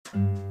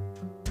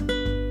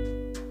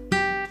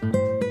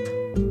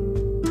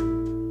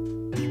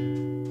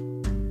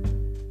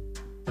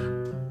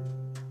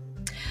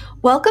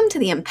Welcome to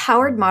the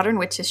Empowered Modern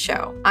Witches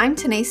Show. I'm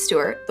Tanae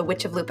Stewart, the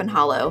Witch of Lupin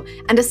Hollow,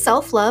 and a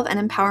self-love and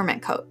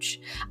empowerment coach.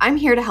 I'm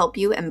here to help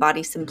you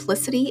embody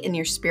simplicity in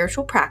your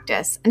spiritual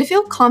practice and to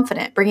feel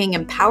confident bringing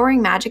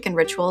empowering magic and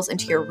rituals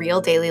into your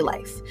real daily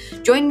life.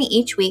 Join me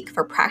each week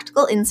for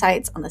practical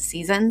insights on the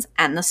seasons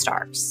and the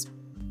stars.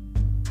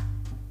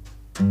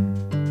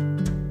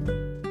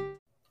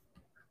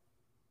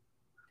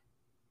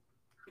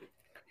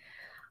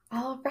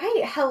 All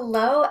right.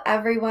 Hello,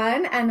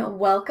 everyone, and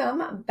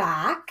welcome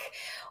back.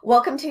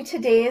 Welcome to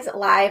today's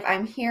live.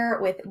 I'm here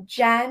with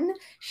Jen.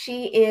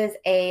 She is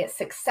a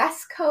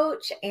success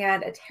coach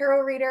and a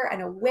tarot reader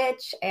and a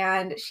witch,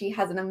 and she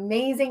has an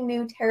amazing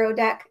new tarot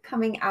deck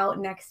coming out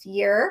next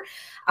year.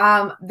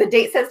 The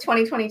date says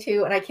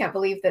 2022, and I can't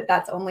believe that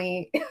that's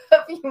only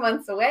a few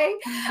months away.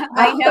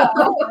 I know.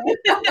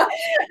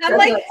 I'm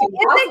like, is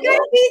it going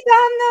to be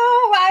done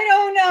though? I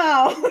don't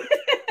know.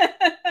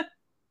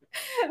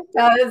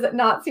 Does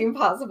not seem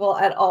possible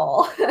at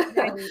all.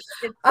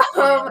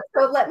 So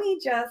let me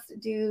just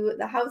do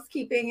the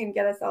housekeeping and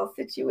get us all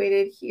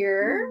situated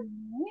here.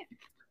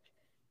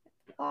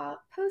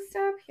 Post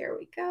up. Here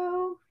we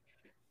go.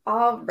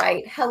 All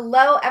right.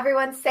 Hello,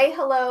 everyone. Say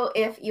hello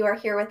if you are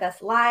here with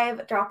us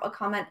live. Drop a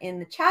comment in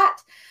the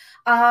chat.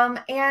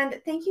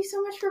 And thank you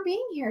so much for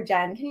being here,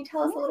 Jen. Can you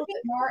tell us a little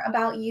bit more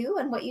about you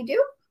and what you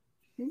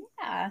do?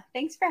 Yeah,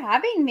 thanks for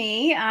having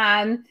me.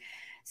 I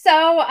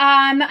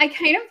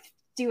kind of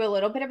do a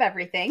little bit of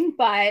everything,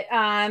 but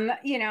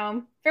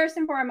first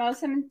and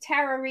foremost, I'm a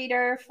tarot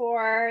reader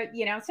for,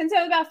 since I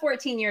was about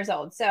 14 years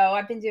old. So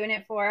I've been doing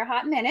it for a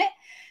hot minute.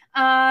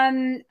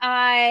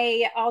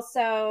 I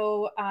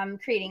also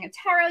creating a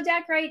tarot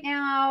deck right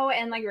now,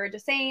 and like we were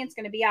just saying, it's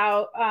going to be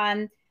out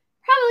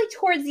probably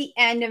towards the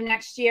end of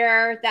next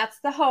year.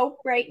 That's the hope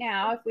right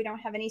now, if we don't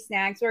have any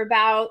snags. We're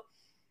about,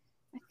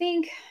 I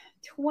think,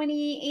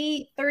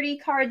 28, 30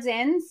 cards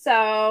in,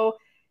 so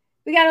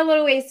we got a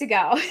little ways to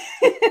go.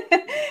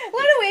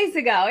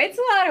 It's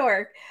a lot of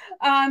work.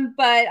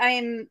 But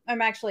I'm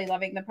actually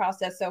loving the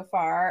process so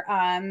far.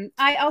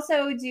 I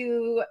also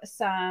do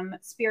some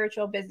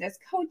spiritual business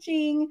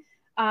coaching.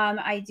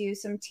 I do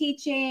some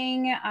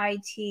teaching. I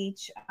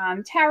teach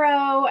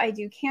tarot. I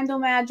do candle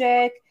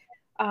magic.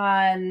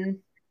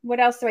 What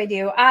else do I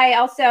do? I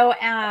also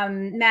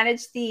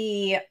manage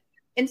the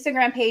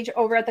Instagram page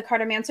over at the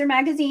Cartomancer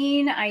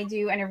magazine. I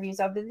do interviews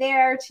over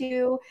there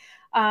too.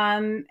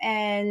 I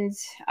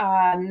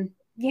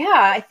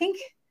think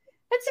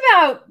that's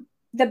about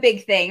the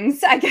big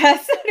things, I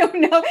guess. I don't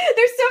know.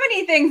 There's so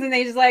many things and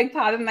they just like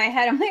pop in my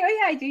head. I'm like, oh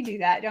yeah, I do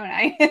that, don't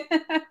I? So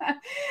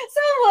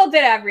a little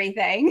bit of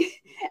everything.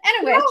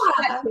 And a witch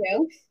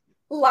too.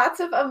 Lots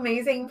of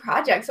amazing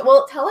projects.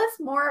 Well, tell us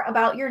more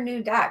about your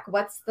new deck.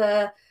 What's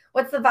the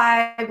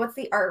vibe? What's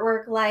the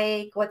artwork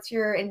like? What's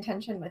your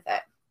intention with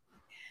it?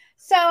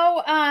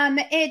 So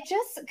it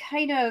just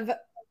kind of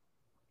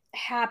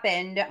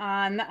happened.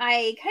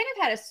 I kind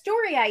of had a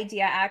story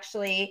idea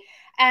actually,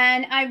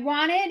 and I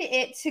wanted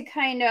it to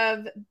kind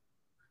of,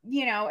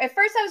 at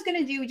first I was going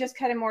to do just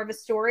kind of more of a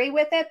story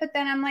with it, but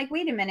then I'm like,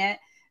 wait a minute,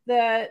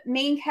 the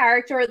main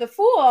character, the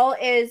fool,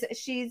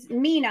 she's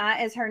Mina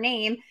is her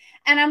name,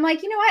 and I'm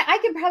like, you know what, I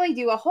could probably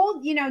do a whole,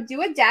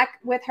 do a deck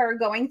with her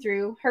going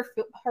through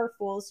her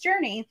fool's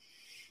journey.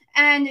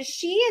 And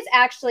she is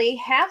actually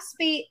half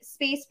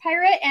space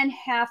pirate and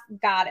half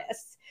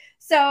goddess.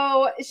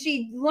 So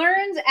she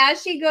learns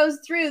as she goes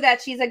through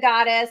that she's a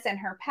goddess and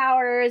her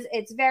powers.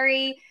 It's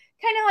very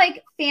kind of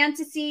like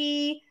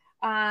fantasy,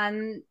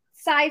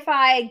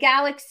 sci-fi,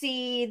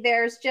 galaxy.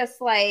 There's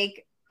just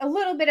like a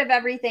little bit of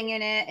everything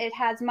in it. It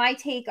has my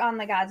take on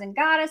the gods and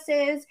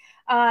goddesses,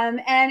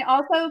 and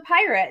also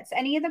pirates.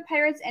 Any of the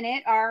pirates in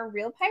it are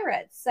real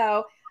pirates.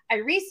 So I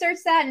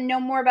researched that and know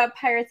more about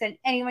pirates than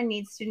anyone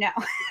needs to know.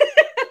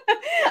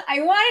 I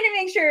wanted to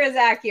make sure it was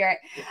accurate.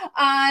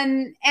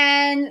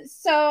 And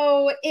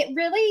so it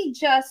really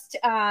just,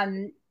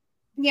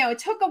 it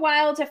took a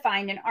while to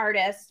find an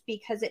artist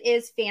because it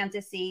is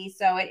fantasy.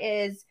 So it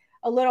is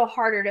a little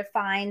harder to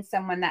find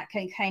someone that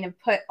can kind of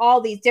put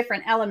all these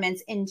different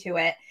elements into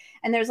it.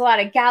 And there's a lot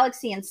of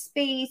galaxy and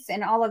space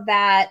and all of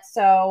that.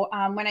 So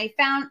when I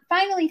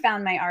finally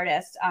found my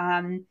artist,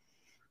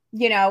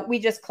 we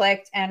just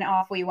clicked and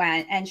off we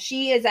went. And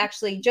she is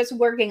actually just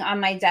working on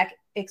my deck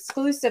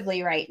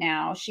exclusively right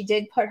now. She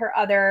did put her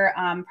other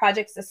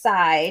projects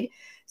aside.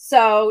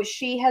 So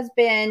she has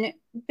been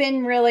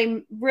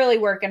really, really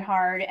working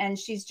hard, and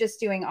she's just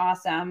doing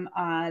awesome.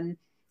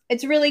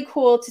 It's really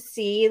cool to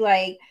see,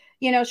 like,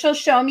 she'll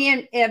show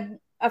me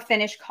a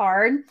finished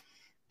card.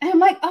 And I'm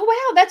like, oh,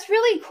 wow, that's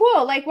really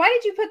cool. Like, why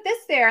did you put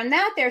this there and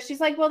that there? She's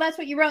like, well, that's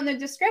what you wrote in the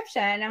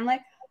description. And I'm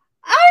like,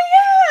 oh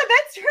yeah,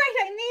 that's right,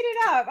 I made it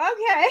up.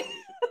 Okay.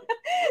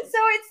 So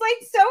it's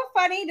like so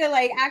funny to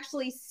like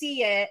actually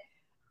see it,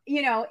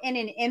 in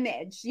an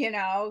image,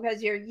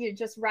 because you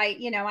just write,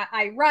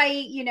 I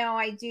write,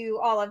 I do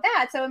all of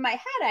that. So in my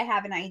head, I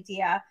have an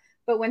idea,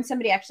 but when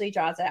somebody actually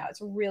draws it out,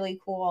 it's really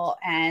cool.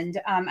 And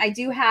I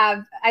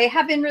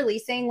have been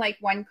releasing like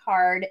one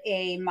card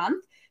a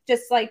month.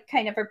 just like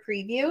kind of a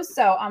preview.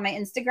 So on my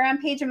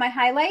Instagram page and my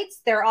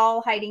highlights, they're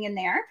all hiding in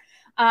there.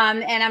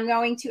 And I'm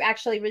going to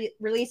actually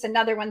release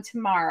another one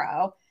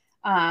tomorrow.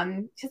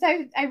 Because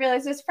I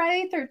realized it's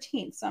Friday the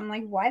 13th. So I'm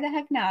like, why the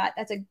heck not?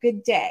 That's a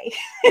good day.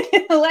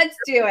 Let's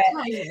do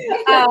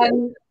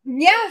it.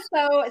 Yeah,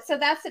 so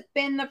that's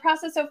been the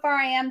process so far.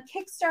 I am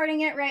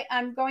kickstarting it, right?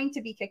 I'm going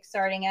to be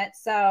kickstarting it.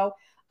 So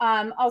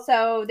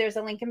also there's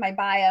a link in my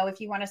bio if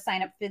you want to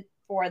sign up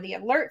for the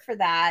alert for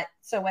that.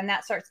 So when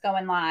that starts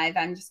going live,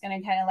 I'm just going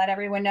to kind of let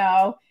everyone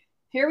know,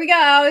 here we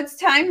go. It's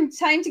time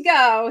to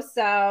go.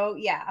 So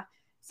yeah.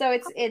 So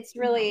it's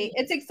really,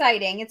 it's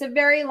exciting. It's a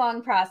very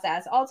long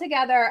process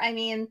altogether. I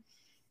mean,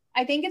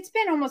 I think it's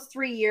been almost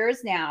 3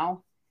 years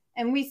now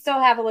and we still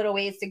have a little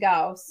ways to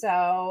go.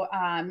 So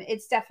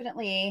it's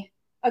definitely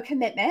a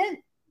commitment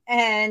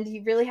and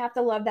you really have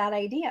to love that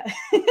idea.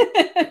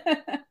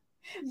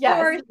 Yes,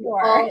 For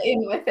sure. all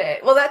in with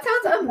it. Well, that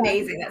sounds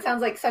amazing. That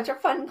sounds like such a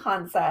fun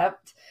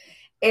concept.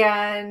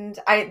 And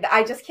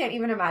I just can't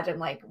even imagine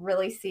like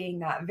really seeing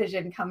that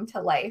vision come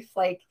to life.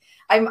 Like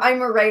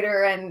I'm a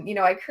writer and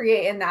I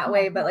create in that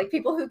way, but like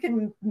people who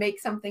can make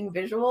something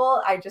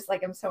visual, I just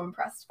like am so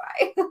impressed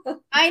by.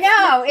 I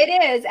know it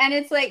is. And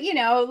it's like,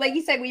 like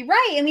you said, we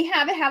write and we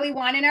have it how we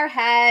want in our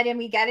head and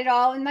we get it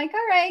all and like,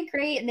 all right,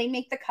 great. And they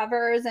make the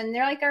covers and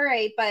they're like, all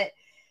right, but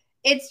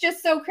it's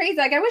just so crazy.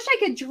 Like, I wish I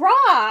could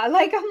draw.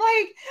 Like, I'm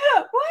like,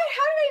 what?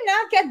 How did I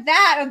not get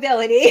that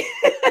ability?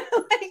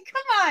 Like,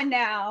 come on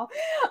now.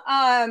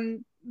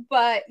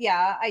 But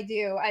yeah, I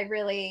do. I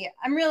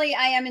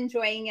am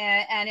enjoying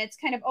it. And it's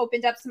kind of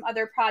opened up some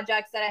other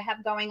projects that I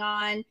have going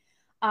on.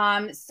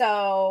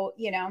 So,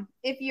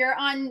 if you're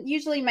on,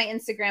 usually my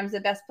Instagram is the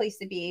best place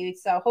to be.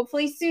 So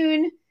hopefully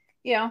soon,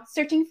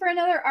 searching for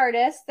another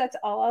artist. That's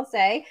all I'll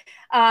say.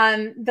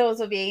 Those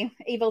will be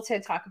able to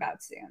talk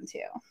about soon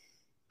too.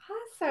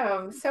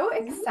 Awesome. So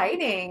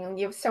exciting.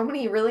 You have so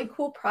many really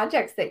cool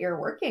projects that you're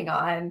working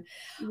on.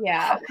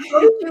 Yeah. How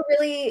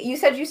did you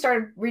said you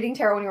started reading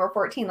tarot when you were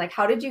 14. Like,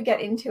 how did you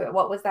get into it?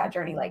 What was that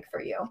journey like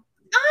for you?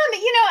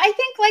 I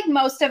think like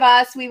most of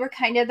us, we were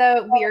kind of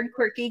the weird,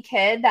 quirky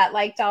kid that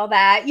liked all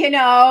that,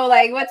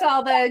 like what's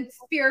all the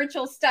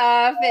spiritual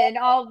stuff and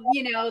all,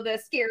 the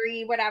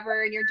scary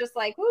whatever. And you're just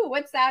like, ooh,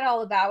 what's that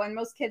all about? And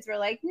most kids were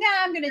like, nah,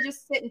 I'm going to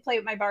just sit and play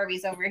with my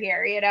Barbies over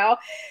here,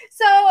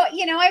 So,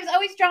 I was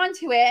always drawn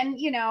to it. And,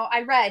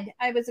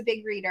 I was a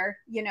big reader,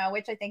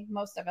 which I think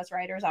most of us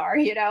writers are,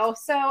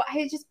 So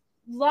I just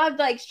loved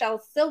like Shel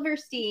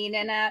Silverstein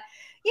and,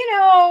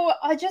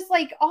 just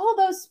like all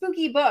those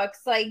spooky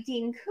books like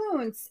Dean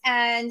Koontz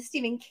and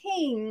Stephen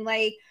King,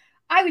 like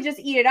I would just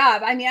eat it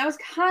up. I mean, I was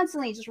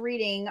constantly just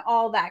reading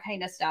all that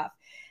kind of stuff.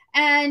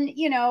 And,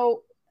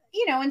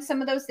 and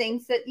some of those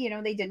things that,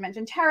 they did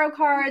mention tarot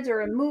cards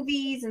or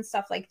movies and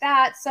stuff like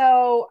that.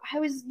 So I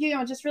was,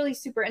 just really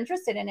super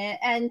interested in it.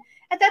 And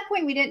at that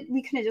point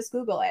we couldn't just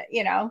Google it,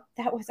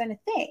 that wasn't a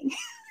thing.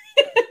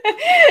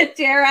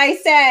 Dare I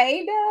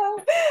say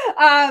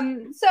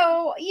no.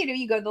 So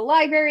you go to the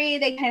library,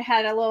 they kind of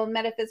had a little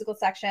metaphysical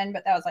section,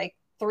 but that was like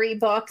 3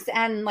 books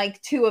and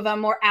like 2 of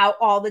them were out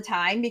all the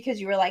time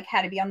because you were like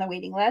had to be on the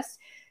waiting list.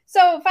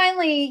 So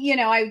finally,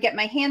 I would get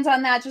my hands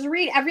on that, just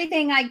read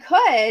everything I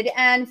could.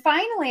 And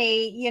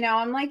finally,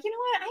 I'm like,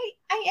 what,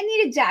 I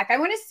need a deck. I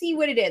want to see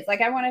what it is.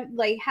 Like I want to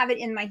like have it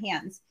in my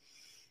hands.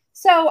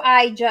 So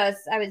I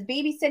was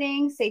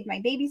babysitting, saved my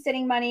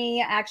babysitting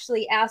money,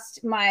 actually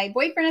asked my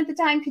boyfriend at the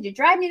time, could you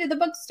drive me to the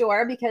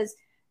bookstore? Because,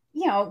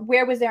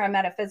 where was there a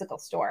metaphysical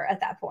store at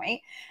that point?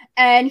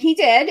 And he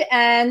did.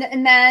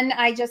 And then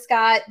I just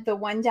got the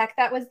one deck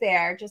that was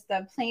there, just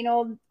the plain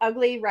old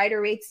ugly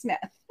Rider-Waite Smith.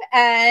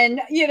 And,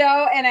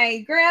 and I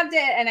grabbed it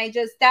and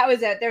that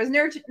was it. There was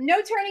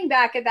no turning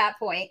back at that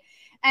point.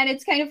 And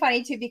it's kind of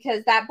funny too,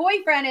 because that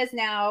boyfriend is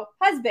now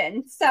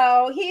husband.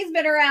 So he's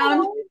been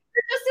around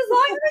just as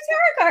long as the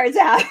tarot cards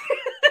out.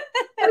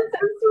 That's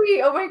so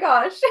sweet. Oh my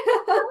gosh.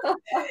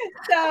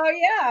 So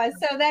yeah.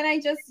 So then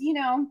I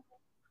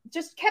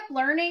just kept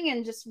learning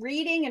and just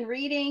reading.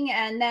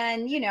 And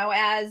then,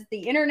 as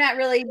the internet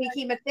really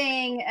became a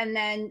thing, and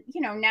then,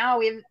 now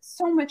we have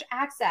so much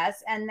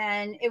access. And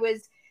then it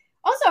was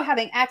also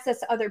having access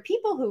to other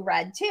people who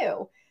read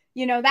too.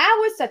 That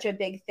was such a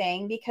big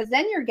thing because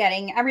then you're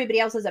getting everybody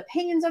else's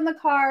opinions on the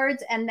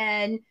cards. And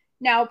then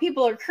now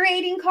people are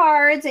creating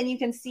cards and you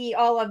can see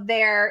all of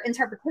their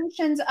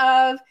interpretations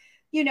of,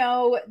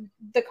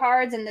 the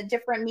cards and the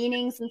different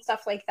meanings and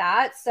stuff like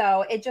that.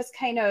 So it just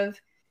kind of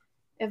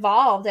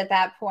evolved at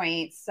that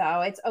point. So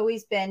it's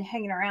always been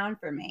hanging around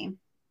for me.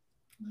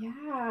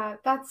 Yeah,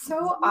 that's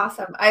so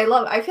awesome.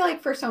 I feel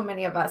like for so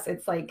many of us,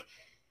 it's like,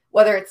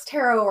 whether it's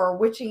tarot or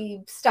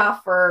witchy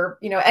stuff or,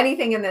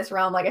 anything in this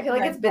realm, like I feel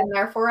like it's been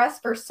there for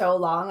us for so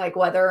long, like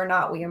whether or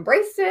not we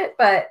embraced it,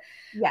 but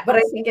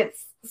I think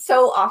it's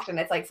so often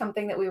it's like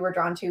something that we were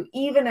drawn to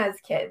even as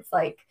kids.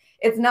 Like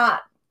it's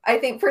not, I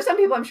think for some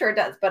people, I'm sure it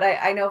does, but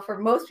I know for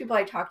most people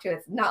I talk to,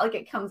 it's not like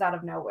it comes out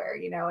of nowhere,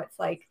 it's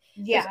like,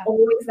 there's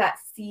always that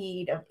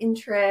seed of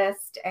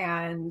interest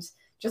and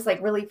just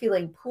like really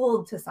feeling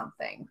pulled to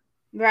something.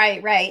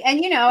 Right, right.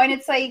 And, and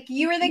it's like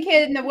you were the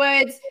kid in the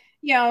woods,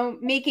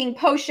 making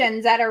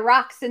potions out of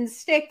rocks and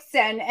sticks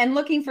and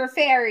looking for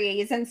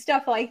fairies and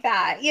stuff like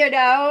that,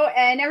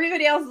 and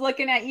everybody else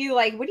looking at you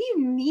like, what do you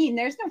mean?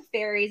 There's no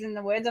fairies in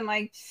the woods. I'm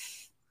like,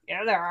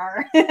 yeah, there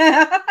are.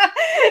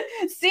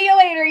 See you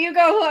later. You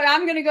go, look,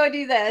 I'm going to go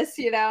do this,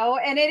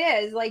 and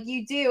it is like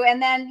you do.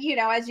 And then,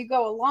 as you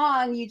go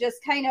along, you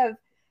just kind of,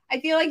 I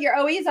feel like you're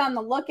always on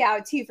the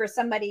lookout too for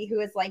somebody who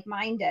is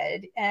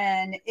like-minded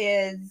and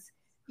is,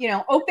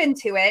 open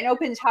to it and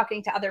open to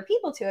talking to other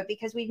people to it,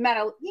 because we've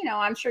met,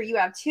 I'm sure you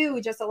have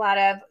too, just a lot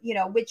of,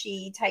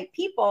 witchy type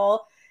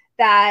people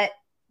that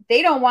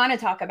they don't want to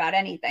talk about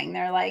anything.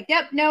 They're like,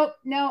 yep, nope,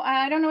 no,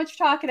 I don't know what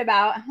you're talking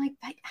about. I'm like,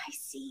 but I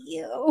see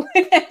you.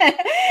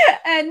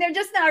 And they're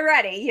just not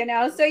ready,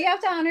 so you have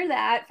to honor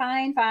that.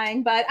 Fine,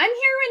 but I'm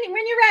here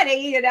when you're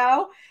ready,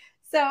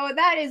 So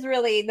that is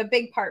really the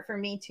big part for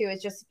me too,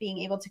 is just being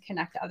able to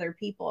connect to other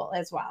people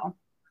as well.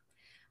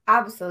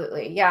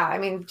 Absolutely. Yeah. I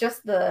mean,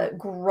 just the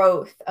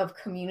growth of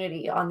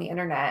community on the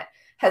internet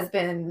has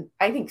been,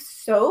 I think,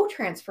 so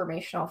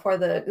transformational for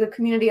the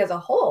community as a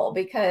whole,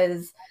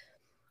 because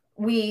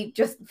we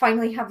just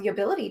finally have the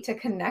ability to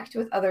connect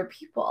with other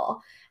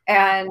people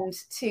and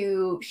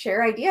to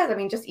share ideas. I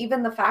mean, just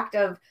even the fact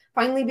of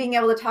finally being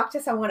able to talk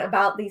to someone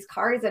about these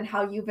cards and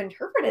how you've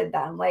interpreted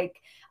them,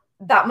 like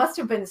that must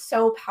have been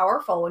so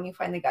powerful when you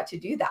finally got to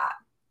do that.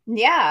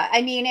 Yeah.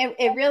 I mean,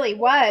 it really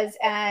was.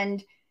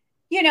 And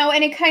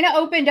and it kind of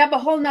opened up a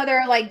whole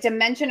nother like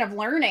dimension of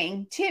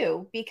learning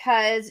too,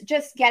 because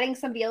just getting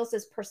somebody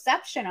else's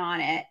perception on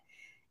it,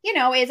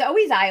 is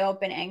always eye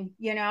opening,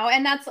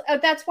 and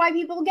that's why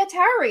people get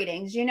tarot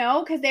readings,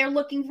 because they're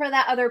looking for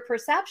that other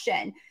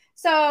perception.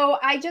 So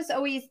I just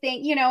always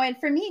think, and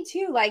for me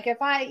too, like if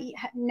I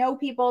know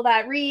people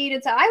that read,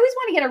 I always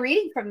want to get a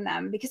reading from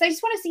them, because I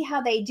just want to see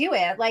how they do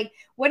it. Like,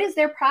 what is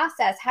their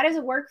process? How does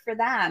it work for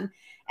them?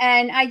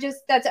 And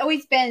that's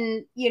always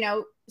been,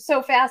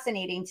 so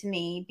fascinating to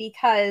me,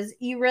 because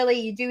you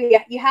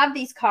have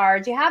these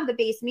cards, you have the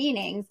base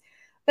meanings,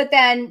 but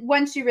then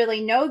once you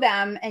really know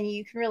them and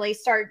you can really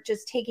start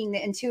just taking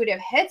the intuitive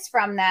hits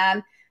from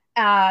them,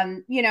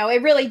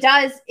 it really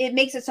does, it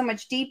makes it so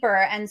much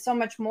deeper and so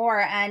much more.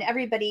 And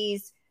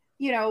everybody's,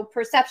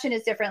 perception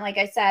is different, like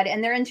I said,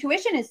 and their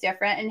intuition is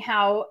different, and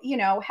how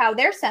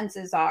their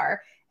senses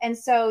are. And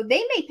so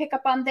they may pick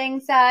up on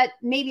things that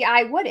maybe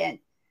I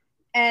wouldn't.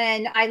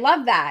 And I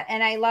love that.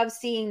 And I love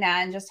seeing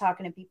that and just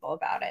talking to people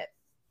about it.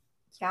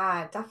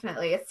 Yeah,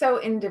 definitely. It's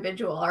so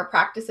individual. Our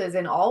practices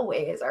in all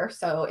ways are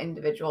so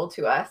individual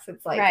to us.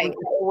 It's like we Right.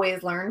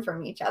 always learn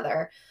from each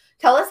other.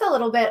 Tell us a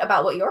little bit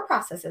about what your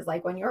process is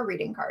like when you're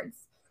reading cards.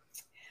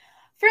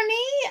 For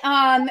me,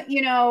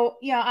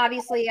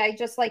 obviously I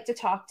just like to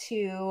talk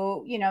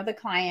to, the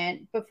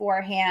client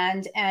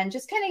beforehand and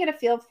just kind of get a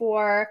feel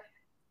for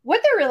what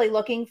they're really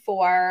looking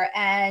for,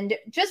 and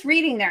just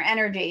reading their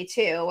energy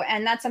too.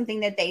 And that's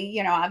something that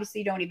they,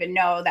 obviously don't even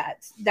know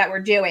that we're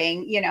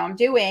doing, I'm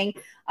doing.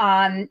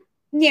 I'm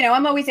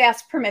always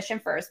asked permission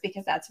first,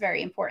 because that's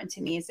very important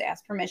to me, is to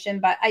ask permission.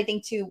 But I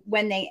think too,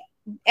 when they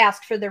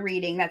ask for the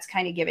reading, that's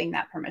kind of giving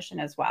that permission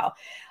as well.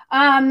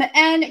 And,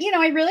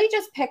 I really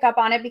just pick up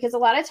on it, because a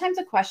lot of times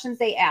the questions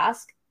they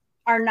ask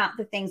are not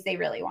the things they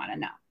really want to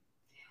know.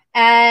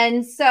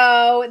 And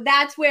so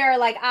that's where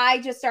like I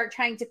just start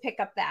trying to pick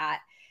up that.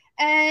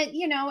 And,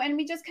 and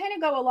we just kind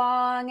of go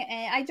along,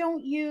 and I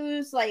don't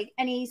use like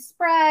any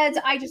spreads.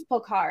 I just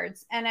pull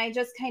cards, and I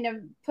just kind of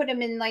put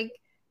them in like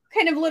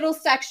kind of little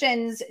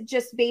sections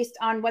just based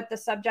on what the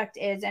subject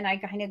is. And I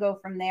kind of go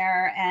from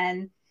there.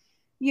 And,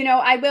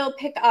 I will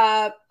pick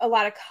up a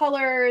lot of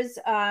colors,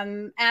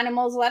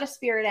 animals, a lot of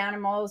spirit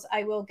animals.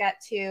 I will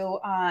get to,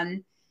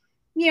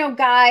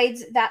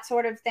 guides, that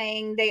sort of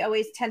thing. They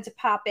always tend to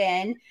pop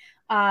in.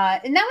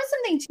 And that was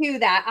something too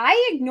that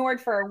I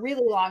ignored for a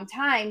really long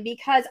time,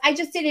 because I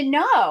just didn't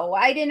know.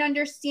 I didn't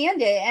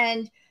understand it.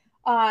 And,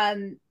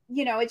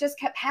 it just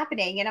kept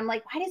happening. And I'm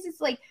like, why does this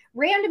like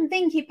random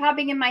thing keep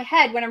popping in my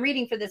head when I'm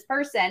reading for this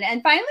person?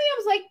 And finally I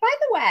was like, by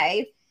the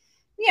way,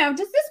 does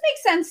this make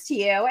sense to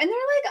you? And they're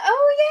like,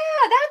 oh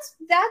yeah,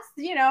 that's,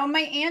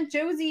 my Aunt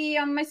Josie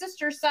on my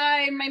sister's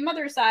side, my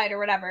mother's side, or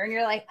whatever. And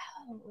you're like,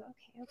 oh,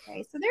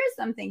 okay. So there's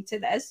something to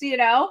this,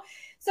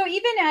 So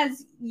even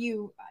as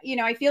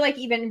I feel like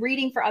even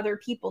reading for other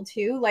people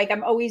too, like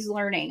I'm always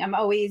learning. I'm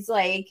always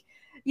like,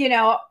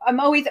 I'm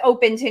always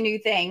open to new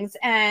things.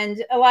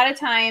 And a lot of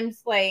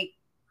times, like,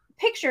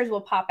 pictures will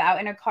pop out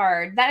in a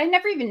card that I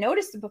never even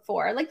noticed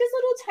before, like this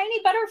little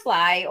tiny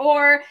butterfly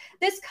or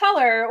this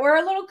color or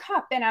a little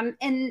cup.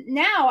 And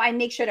now I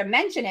make sure to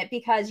mention it,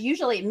 because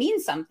usually it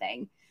means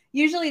something.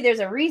 Usually there's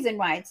a reason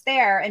why it's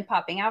there and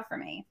popping out for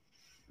me.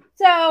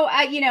 So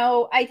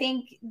I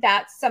think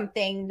that's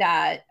something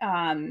that,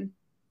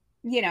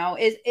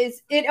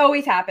 is it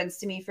always happens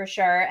to me for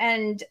sure.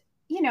 And,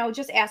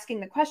 just asking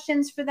the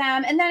questions for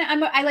them. And then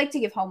I like to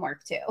give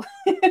homework too.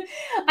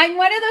 I'm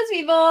one of those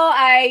people,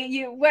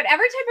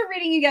 whatever type of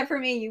reading you get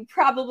from me, you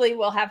probably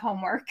will have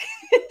homework.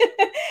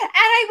 And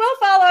I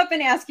will follow up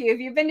and ask you if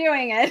you've been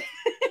doing it.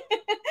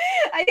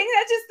 I think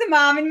that's just the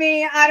mom in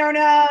me. I don't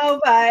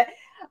know, but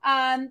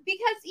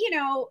because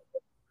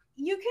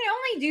you can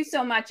only do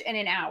so much in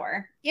an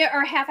hour,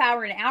 or half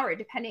hour, an hour,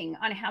 depending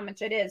on how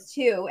much it is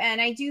too.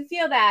 And I do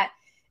feel that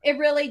it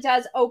really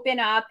does open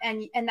up,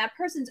 and that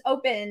person's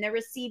open and they're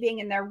receiving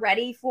and they're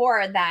ready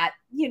for that,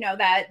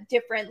 that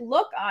different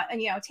look on,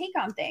 take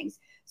on things.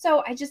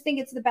 So I just think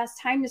it's the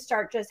best time to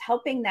start just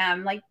helping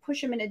them, like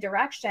push them in a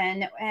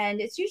direction.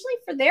 And it's usually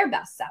for their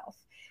best self.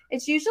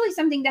 It's usually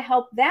something to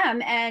help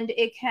them. And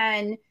it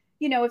can,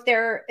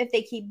 if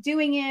they keep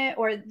doing it,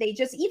 or they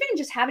just even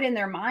just have it in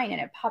their mind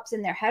and it pops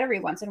in their head every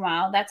once in a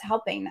while, that's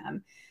helping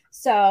them.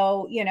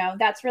 So,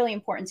 that's really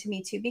important to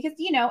me too, because,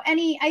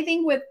 I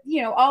think with,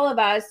 all of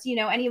us,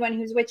 anyone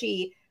who's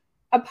witchy,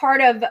 a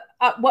part of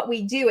what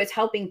we do is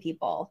helping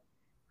people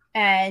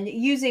and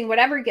using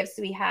whatever gifts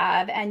we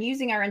have and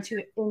using our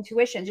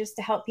intuition just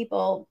to help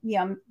people,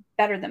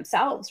 better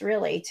themselves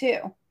really too.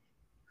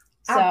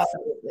 So,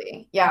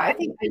 absolutely. Yeah. I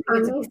think for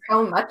me,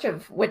 so much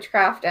of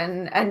witchcraft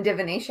and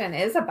divination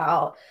is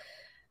about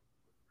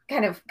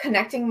kind of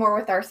connecting more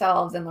with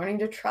ourselves and learning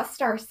to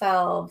trust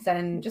ourselves,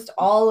 and just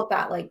all of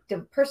that, like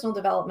personal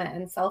development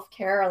and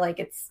self-care. Like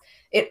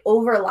it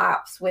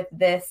overlaps with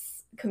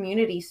this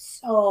community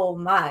so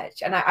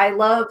much. And I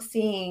love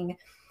seeing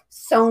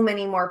so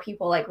many more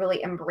people like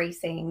really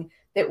embracing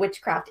that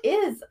witchcraft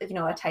is,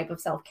 a type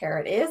of self-care.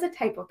 It is a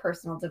type of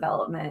personal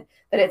development,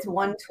 that it's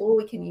one tool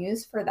we can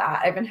use for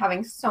that. I've been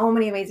having so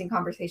many amazing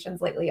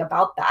conversations lately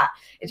about that.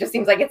 It just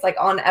seems like it's like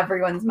on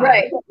everyone's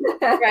mind.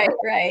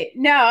 Right.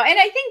 No, and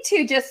I think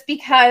too, just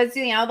because,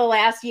 the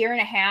last year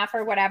and a half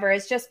or whatever,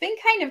 it's just been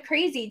kind of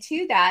crazy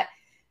too, that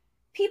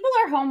people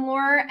are home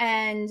more.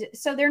 And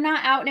so they're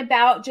not out and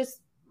about just,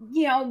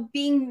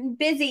 being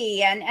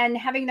busy and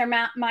having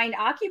their mind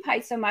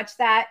occupied so much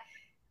that,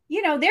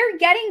 they're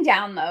getting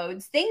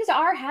downloads. Things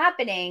are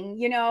happening,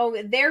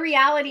 their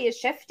reality is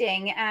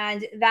shifting,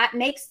 and that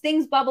makes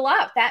things bubble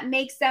up. That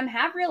makes them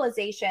have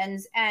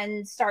realizations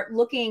and start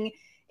looking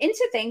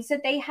into things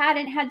that they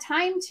hadn't had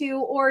time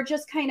to, or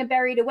just kind of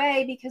buried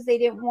away because they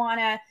didn't want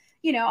to,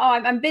 oh,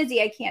 I'm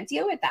busy, I can't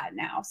deal with that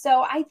now.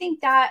 So I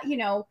think that,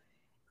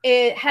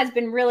 it has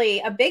been really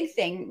a big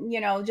thing,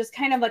 just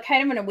kind of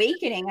an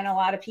awakening in a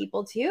lot of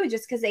people too,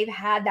 just because they've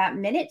had that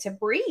minute to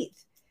breathe,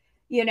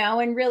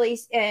 and really,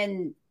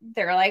 and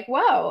they're like,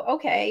 whoa,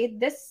 okay,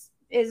 this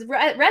is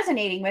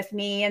resonating with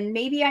me, and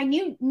maybe I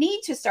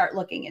need to start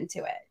looking into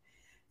it.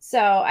 So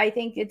I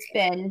think it's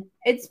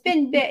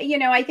been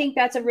big, I think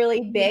that's a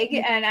really big,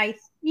 and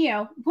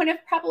one of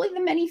probably the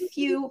many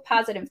few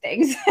positive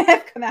things that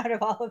have come out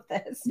of all of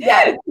this.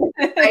 Yeah,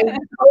 I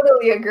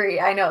totally agree.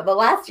 I know the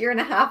last year and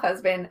a half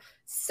has been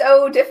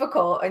so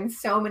difficult in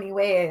so many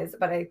ways,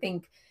 but I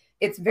think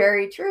it's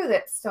very true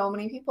that so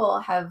many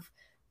people have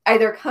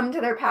either come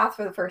to their path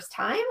for the first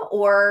time,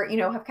 or,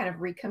 have kind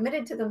of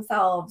recommitted to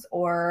themselves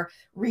or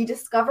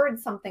rediscovered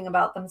something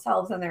about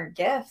themselves and their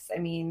gifts. I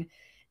mean,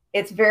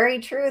 it's very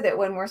true that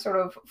when we're sort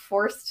of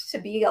forced to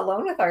be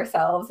alone with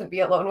ourselves and be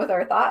alone with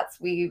our thoughts,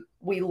 we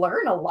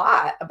learn a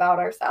lot about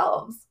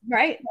ourselves.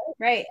 Right.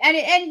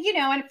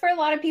 And for a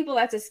lot of people,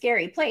 that's a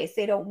scary place.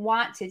 They don't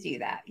want to do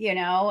that,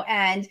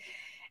 and,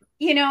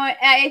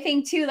 I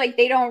think too, like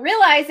they don't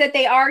realize that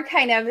they are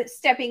kind of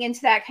stepping into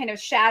that kind of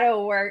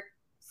shadow work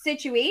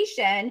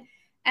situation.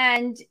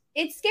 And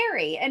it's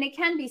scary, and it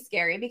can be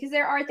scary because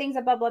there are things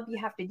that bubble up you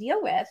have to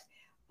deal with.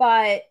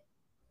 But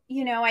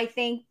I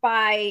think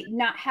by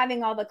not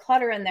having all the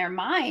clutter in their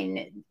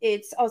mind,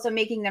 it's also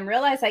making them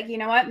realize, like,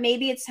 what,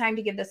 maybe it's time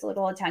to give this a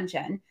little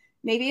attention.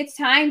 Maybe it's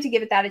time to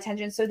give it that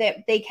attention so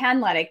that they can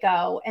let it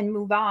go and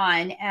move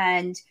on,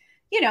 and,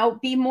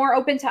 be more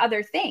open to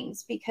other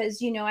things.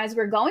 Because, as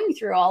we're going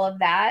through all of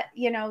that,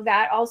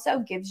 that also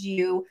gives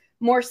you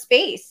more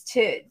space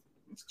to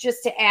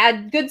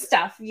add good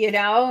stuff,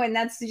 and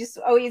that's just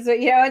always,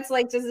 it's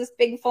like just this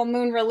big full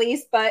moon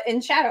release, but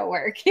in shadow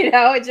work,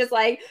 it's just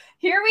like,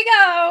 here we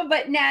go.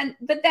 But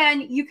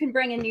then you can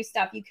bring in new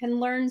stuff. You can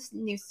learn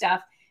new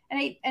stuff.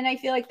 And I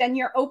feel like then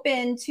you're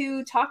open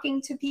to talking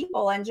to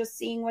people and just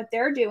seeing what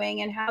they're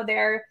doing and how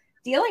they're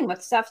dealing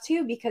with stuff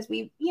too, because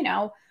we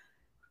want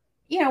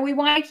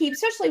to keep,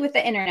 especially with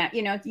the internet,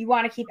 you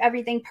want to keep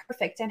everything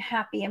perfect and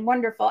happy and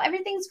wonderful.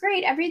 Everything's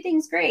great.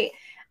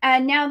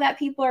 And now that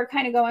people are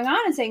kind of going on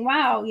and saying,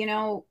 wow,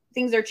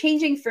 things are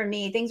changing for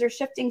me. Things are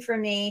shifting for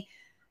me.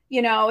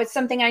 It's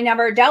something I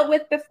never dealt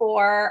with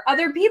before.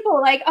 Other people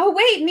are like, oh,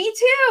 wait, me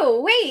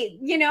too. Wait,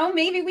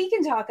 maybe we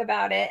can talk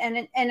about it.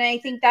 And I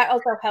think that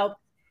also helps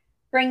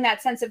bring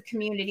that sense of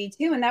community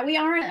too. And that we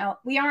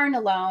aren't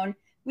alone.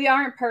 We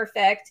aren't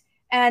perfect.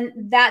 And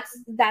that's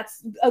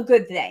a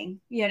good thing.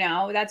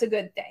 That's a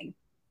good thing.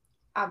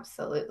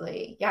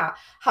 Absolutely. Yeah.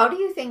 How do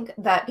you think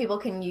that people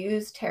can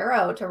use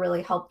tarot to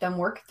really help them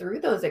work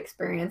through those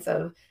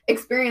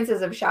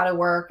experiences of shadow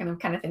work and of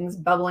kind of things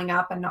bubbling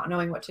up and not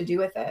knowing what to do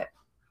with it?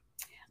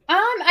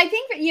 I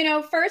think,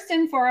 first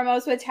and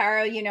foremost with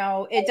tarot,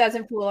 it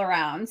doesn't fool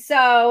around.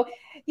 So,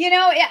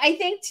 I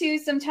think too,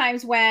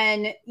 sometimes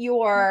when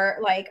you're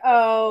like,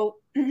 oh,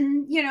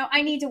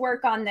 I need to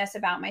work on this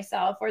about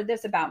myself or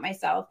this about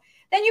myself,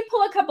 then you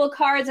pull a couple of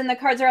cards and the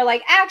cards are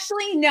like,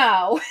 actually,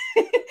 no,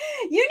 you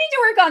need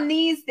to work on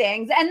these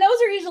things. And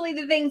those are usually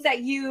the things that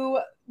you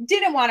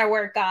didn't want to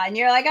work on.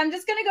 You're like, I'm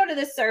just going to go to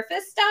the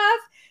surface stuff.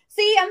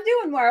 See, I'm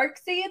doing work.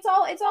 See, it's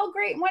all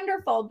great and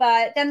wonderful.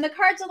 But then the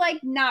cards are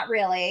like, not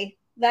really.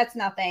 That's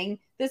nothing.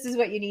 This is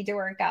what you need to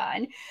work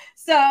on.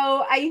 So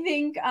I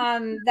think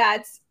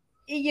that's,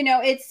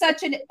 it's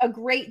such a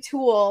great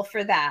tool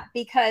for that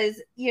because,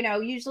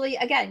 usually,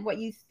 again, what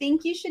you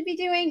think you should be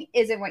doing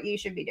isn't what you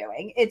should be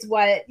doing. It's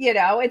what,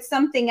 it's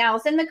something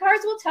else. And the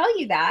cards will tell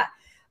you that.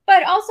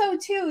 But also,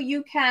 too,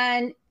 you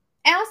can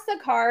ask the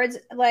cards,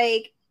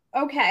 like,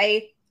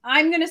 okay,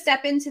 I'm going to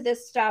step into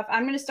this stuff.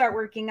 I'm going to start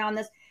working on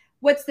this.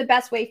 What's the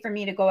best way for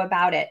me to go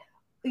about it?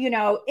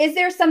 Is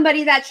there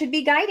somebody that should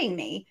be guiding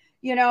me?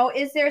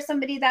 Is there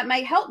somebody that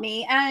might help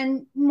me?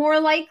 And more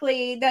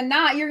likely than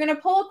not, you're going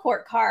to pull a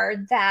court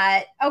card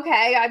that,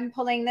 okay, I'm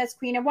pulling this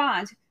Queen of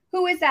Wands.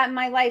 Who is that in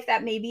my life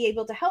that may be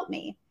able to help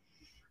me?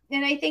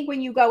 And I think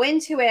when you go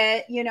into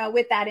it,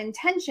 with that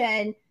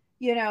intention,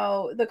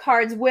 the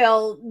cards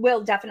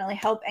will definitely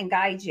help and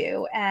guide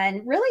you.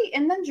 And really,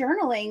 and then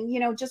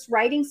journaling, just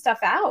writing stuff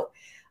out.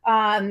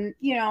 And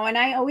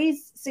I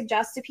always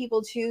suggest to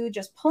people to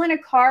just pull in a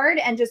card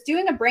and just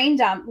doing a brain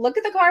dump. Look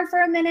at the card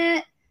for a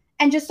minute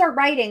and just start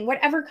writing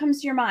whatever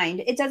comes to your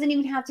mind. It doesn't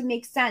even have to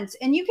make sense.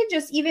 And you can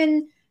just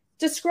even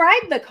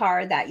describe the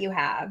card that you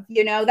have,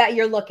 that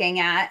you're looking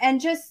at, and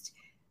just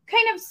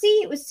kind of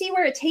see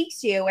where it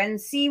takes you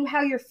and see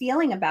how you're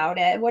feeling about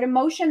it. What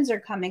emotions are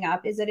coming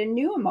up? Is it a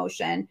new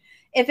emotion?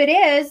 If it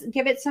is,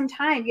 give it some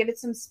time, give it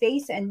some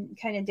space, and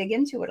kind of dig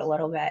into it a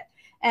little bit.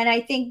 And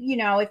I think,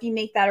 if you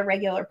make that a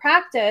regular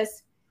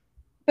practice,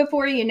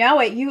 before you know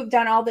it, you've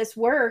done all this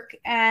work.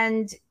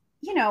 And,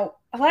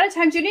 a lot of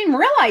times you didn't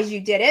realize you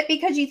did it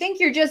because you think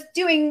you're just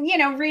doing,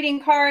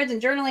 reading cards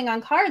and journaling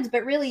on cards,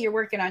 but really you're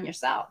working on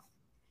yourself.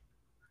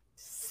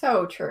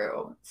 So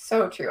true.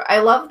 So true. I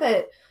love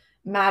that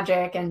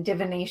magic and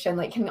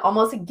divination can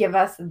almost give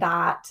us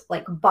that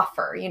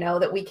buffer,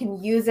 that we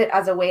can use it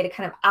as a way to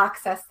kind of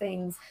access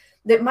things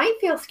that might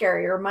feel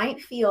scary or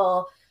might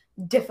feel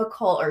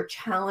difficult or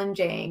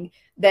challenging,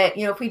 that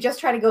if we just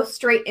try to go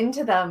straight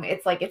into them,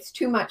 it's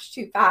too much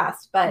too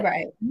fast. But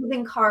right.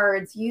 Using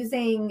cards,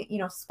 using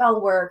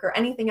spell work or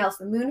anything else,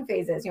 the moon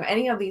phases,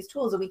 any of these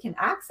tools that we can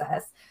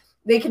access,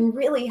 they can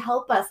really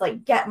help us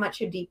get much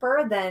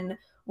deeper than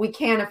we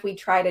can if we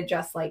try to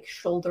just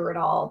shoulder it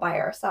all by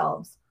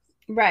ourselves.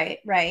 Right.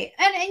 And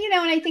and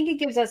I think it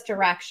gives us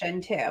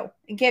direction too.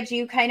 It gives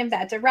you kind of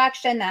that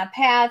direction, that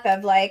path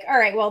of all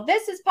right, well,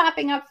 this is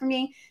popping up for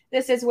me.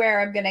 This is where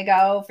I'm going to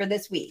go for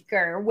this week,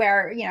 or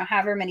where,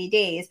 however many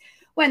days.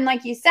 When,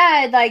 like you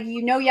said,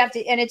 you have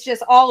to, and it's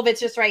just, all of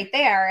it's just right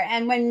there.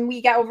 And when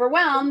we get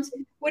overwhelmed,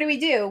 what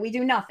do? We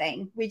do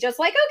nothing. We just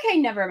okay,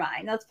 never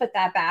mind. Let's put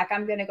that back.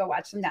 I'm going to go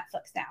watch some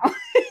Netflix now.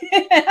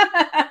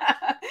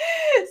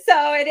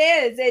 So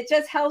it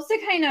just helps to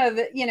kind of,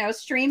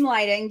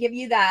 streamline it and give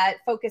you that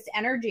focused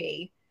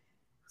energy.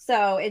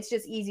 So it's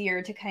just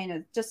easier to kind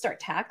of just start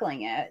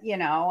tackling it,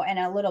 and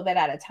a little bit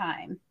at a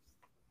time.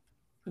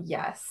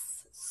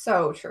 Yes.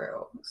 So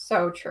true.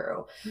 So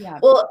true. Yeah.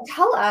 Well,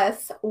 tell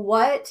us,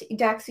 what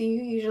decks do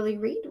you usually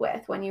read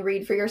with when you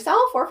read for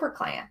yourself or for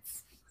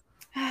clients?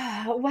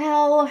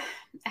 Well,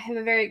 I have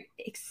a very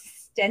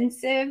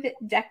extensive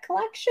deck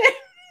collection.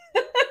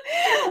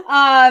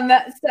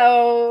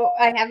 So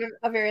I have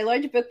a very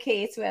large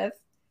bookcase with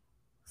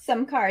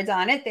some cards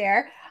on it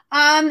there.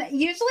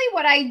 Usually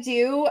what I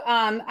do,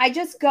 I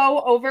just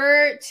go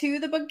over to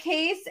the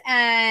bookcase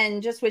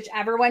and just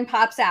whichever one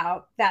pops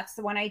out, that's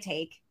the one I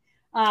take.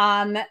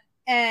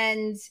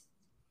 And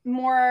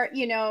more,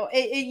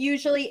 it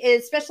usually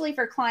is, especially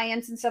for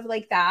clients and stuff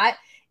like that,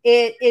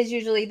 it is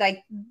usually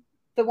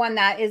the one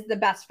that is the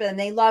best for them.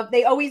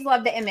 They always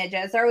love the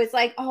images. They're always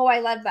like, oh, I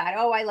love that.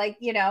 Oh, I like,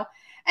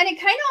 and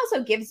it kind of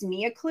also gives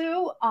me a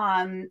clue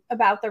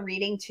about the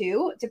reading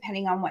too,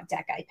 depending on what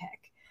deck I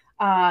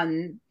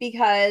pick.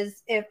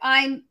 Because if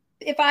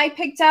I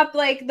picked up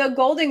the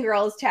Golden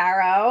Girls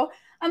Tarot,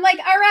 I'm like,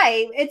 all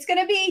right, it's going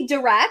to be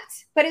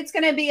direct, but it's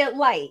going to be at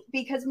light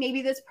because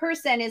maybe this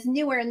person is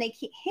newer and they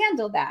can't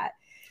handle that,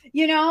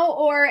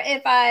 or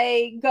if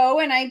I go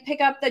and I pick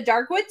up the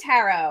Darkwood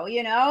Tarot,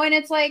 and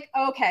it's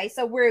okay,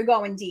 so we're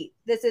going deep.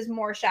 This is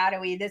more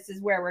shadowy. This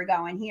is where we're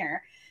going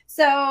here.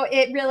 So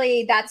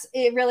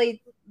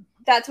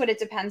that's what it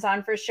depends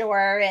on for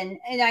sure. And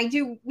I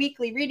do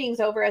weekly readings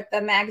over at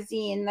the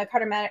magazine, the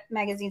Carter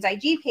Magazine's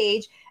IG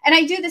page. And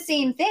I do the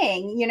same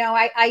thing.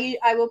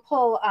 I will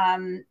pull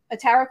a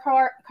tarot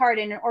card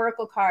and an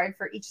oracle card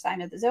for each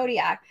sign of the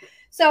zodiac.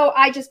 So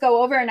I just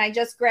go over and I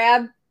just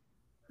grab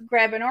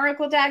an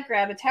oracle deck,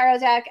 grab a tarot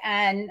deck,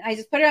 and I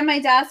just put it on my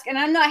desk. And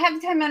I have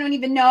the time I don't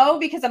even know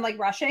because I'm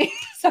rushing.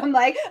 So I'm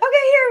okay,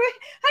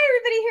 hi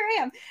everybody, here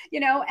I am,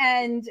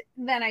 and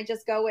then I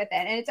just go with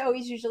it. And it's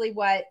always usually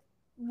what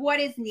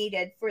is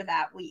needed for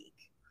that week.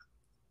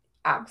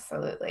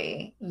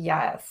 Absolutely.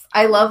 Yes.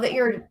 I love that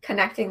you're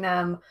connecting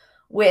them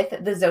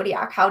with the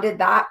zodiac. How did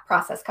that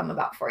process come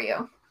about for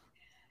you?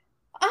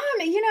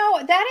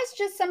 That is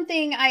just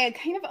something I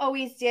kind of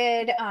always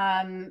did,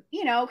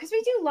 because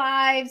we do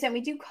lives and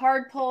we do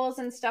card pulls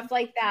and stuff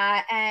like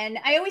that. And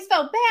I always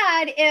felt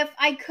bad if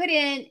I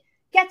couldn't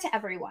get to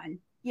everyone,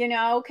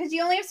 because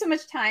you only have so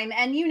much time.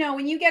 And,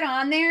 when you get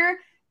on there,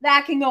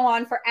 that can go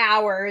on for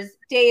hours,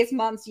 days,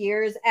 months,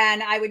 years.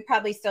 And I would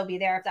probably still be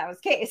there if that was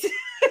the case.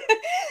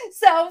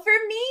 So for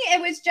me,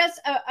 it was just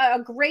a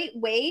great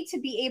way to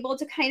be able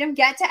to kind of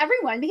get to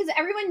everyone because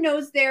everyone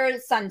knows their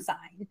sun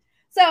sign.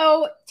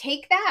 So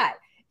take that.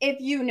 If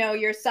you know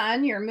your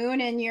sun, your moon,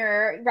 and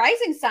your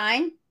rising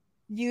sign,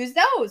 use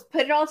those.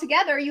 Put it all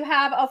together. You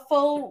have a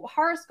full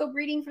horoscope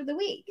reading for the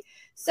week.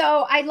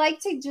 So I like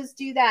to just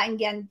do that and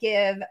again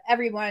give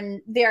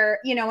everyone their,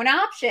 an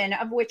option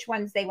of which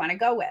ones they want to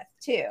go with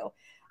too.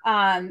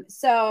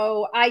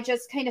 So I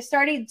just kind of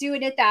started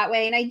doing it that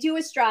way, and I do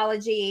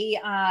astrology.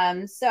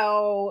 I'm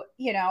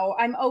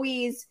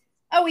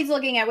always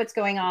looking at what's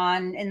going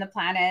on in the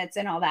planets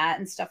and all that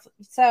and stuff.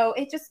 So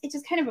it just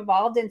kind of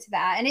evolved into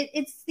that. And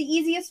it's the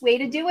easiest way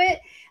to do it.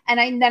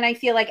 And then I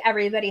feel like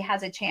everybody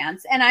has a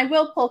chance. And I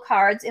will pull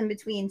cards in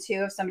between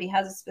too if somebody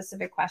has a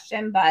specific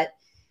question. But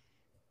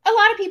a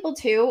lot of people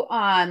too,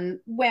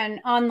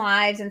 when on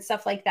lives and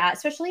stuff like that,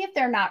 especially if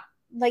they're not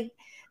like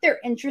they're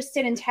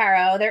interested in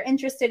tarot, they're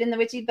interested in the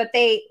witchy, but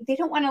they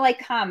don't want to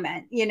like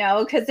comment,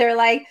 because they're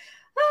like,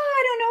 oh,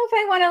 I don't know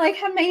if I want to like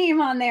have my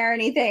name on there or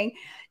anything.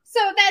 So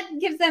that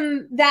gives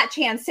them that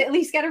chance to at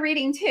least get a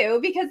reading too,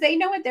 because they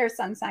know what their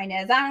sun sign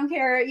is. I don't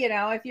care,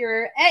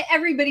 if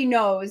everybody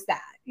knows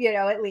that,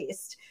 at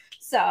least.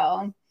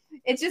 So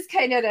it's just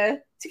kind of to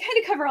kind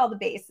of cover all the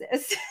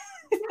bases.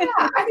 Yeah,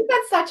 I think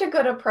that's such a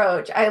good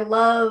approach. I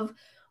love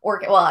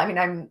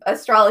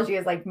astrology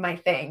is like my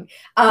thing.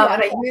 Yeah.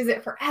 And I use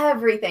it for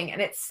everything.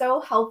 And it's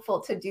so helpful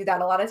to do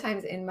that. A lot of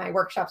times in my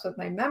workshops with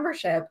my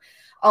membership,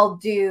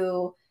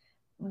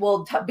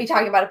 we'll be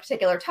talking about a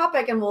particular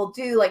topic and we'll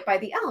do like by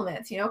the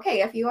elements,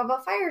 okay, if you have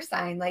a fire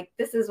sign, like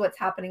this is what's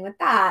happening with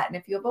that. And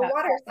if you have a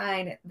water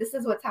sign, this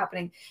is what's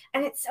happening.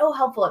 And it's so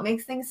helpful. It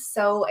makes things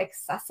so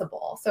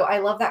accessible. So I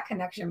love that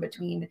connection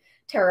between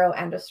tarot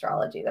and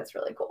astrology. That's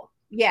really cool.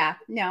 Yeah,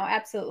 no,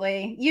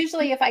 absolutely.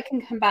 Usually if I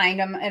can combine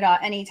them at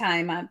any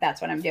time,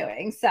 that's what I'm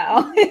doing.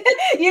 So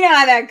you know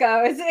how that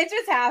goes. It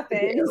just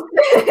happens.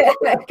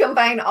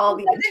 Combine all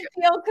the doesn't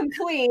feel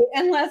complete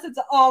unless it's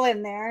all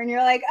in there. And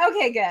you're like,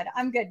 okay, good.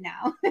 I'm good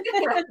now.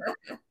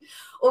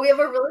 Well, we have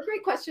a really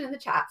great question in the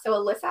chat. So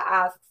Alyssa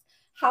asks,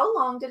 how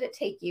long did it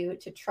take you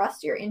to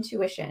trust your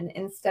intuition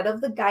instead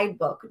of the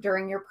guidebook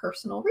during your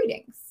personal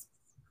readings?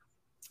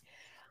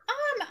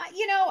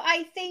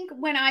 I think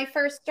when I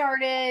first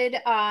started,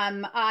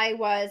 I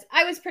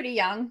was pretty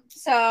young.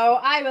 So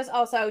I was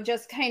also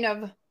just kind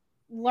of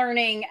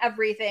learning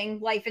everything,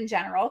 life in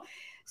general.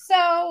 So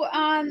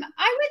I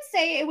would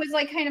say it was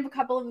like kind of a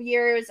couple of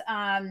years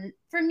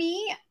for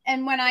me.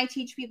 And when I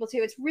teach people too,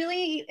 it's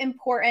really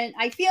important.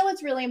 I feel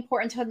it's really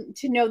important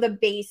to know the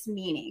base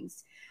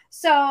meanings.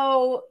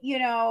 So,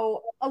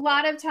 a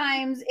lot of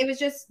times it was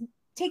just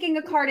taking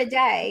a card a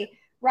day,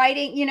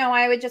 writing,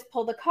 I would just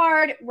pull the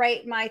card,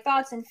 write my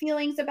thoughts and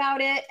feelings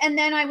about it. And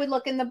then I would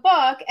look in the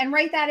book and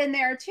write that in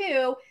there too,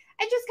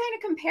 and just kind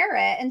of compare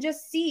it and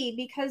just see,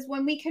 because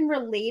when we can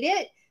relate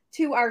it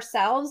to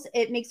ourselves,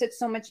 it makes it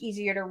so much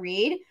easier to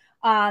read.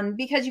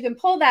 Because you can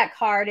pull that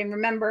card and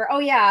remember, oh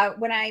yeah,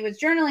 when I was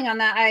journaling on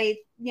that, I,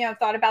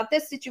 thought about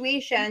this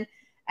situation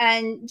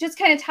and just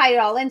kind of tie it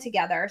all in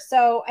together.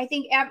 So I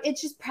think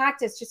it's just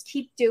practice, just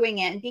keep doing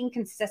it and being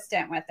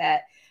consistent with it.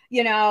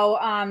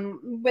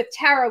 With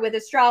tarot, with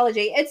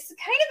astrology, it's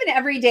kind of an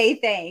everyday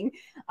thing.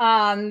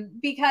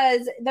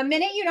 Because the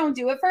minute you don't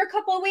do it for a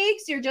couple of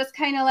weeks, you're just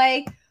kind of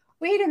like,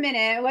 wait a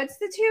minute, what's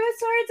the Two of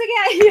Swords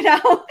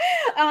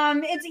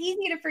again? It's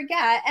easy to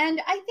forget. And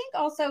I think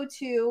also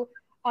too,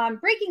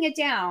 breaking it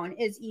down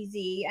is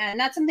easy. And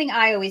that's something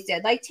I always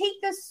did. Like take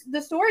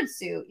the sword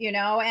suit,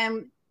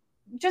 and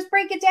just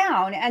break it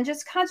down and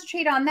just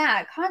concentrate on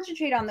that.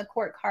 Concentrate on the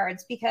court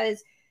cards,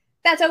 because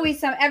that's always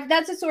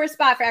that's a sore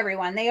spot for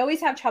everyone. They always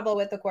have trouble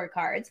with the court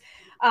cards.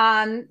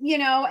 And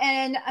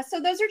so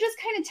those are just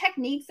kind of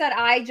techniques that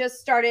I just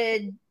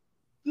started,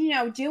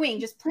 doing,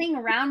 just playing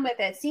around with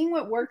it, seeing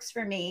what works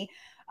for me.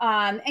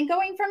 And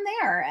going from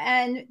there.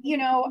 And,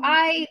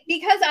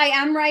 because I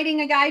am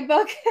writing a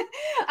guidebook,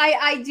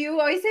 I do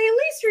always say, at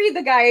least read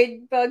the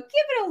guidebook,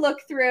 give it a look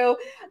through,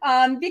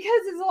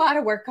 because there's a lot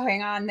of work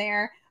going on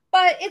there.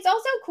 But it's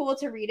also cool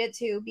to read it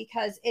too,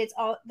 because it's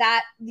all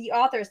that the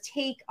author's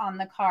take on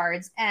the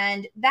cards,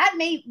 and that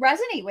may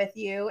resonate with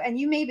you. And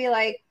you may be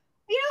like,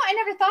 I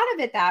never thought of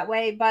it that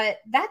way, but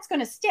that's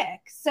going to stick.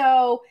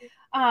 So,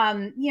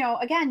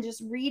 again,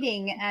 just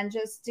reading and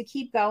just to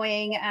keep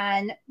going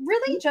and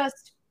really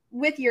just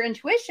with your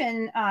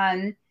intuition,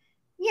 do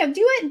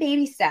it in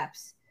baby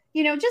steps,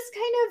 just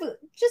kind of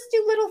just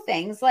do little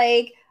things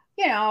like,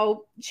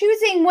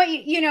 choosing what,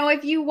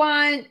 if you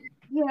want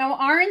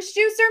orange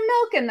juice or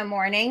milk in the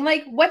morning.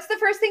 Like, what's the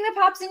first thing that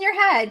pops in your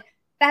head?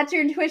 That's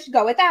your intuition.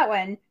 Go with that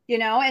one,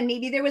 and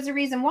maybe there was a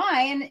reason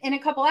why. And in a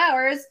couple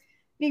hours,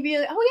 maybe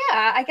you're like, oh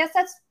yeah, I guess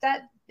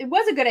that it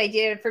was a good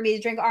idea for me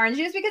to drink orange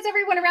juice because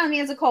everyone around me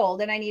has a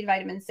cold and I need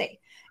vitamin C.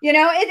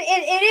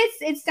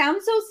 It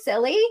sounds so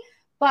silly,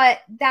 but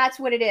that's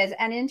what it is.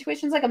 And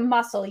intuition's like a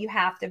muscle. You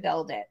have to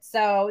build it.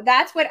 So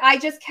that's what I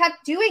just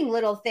kept doing,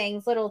 little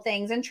things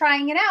and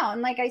trying it out.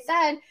 And like I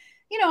said,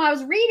 I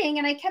was reading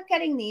and I kept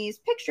getting these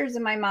pictures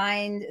in my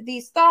mind,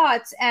 these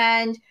thoughts,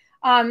 and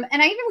I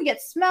even would get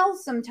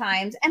smells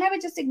sometimes, and I would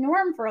just ignore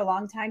them for a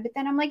long time. But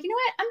then I'm like, you know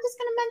what? I'm just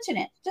going to mention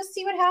it, just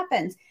see what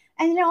happens,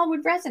 and it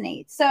would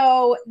resonate.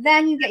 So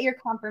then you get your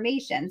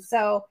confirmation.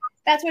 So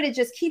that's what it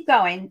just keep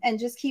going and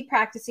just keep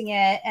practicing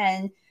it,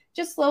 and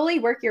just slowly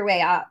work your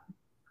way up.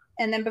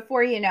 And then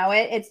before you know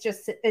it,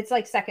 it's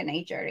like second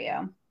nature to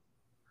you.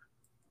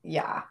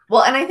 Yeah.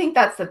 Well, and I think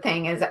that's the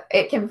thing, is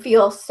it can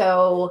feel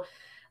so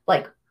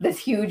like this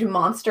huge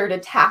monster to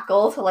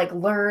tackle, to like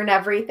learn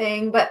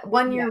everything. But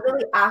when you're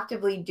really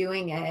actively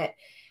doing it,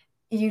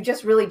 you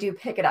just really do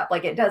pick it up.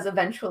 Like, it does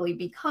eventually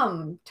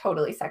become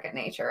totally second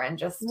nature, and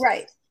just,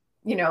 right.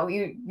 You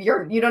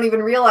don't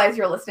even realize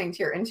you're listening to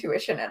your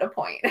intuition at a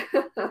point.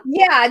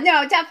 Yeah,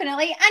 no,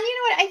 definitely. And you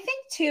know what? I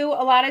think too,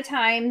 a lot of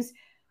times,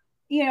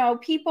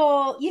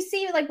 people, you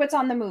see like what's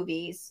on the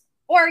movies,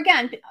 or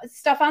again,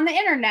 stuff on the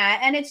internet,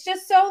 and it's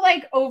just so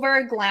like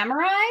over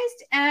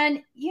glamorized.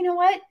 And you know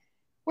what?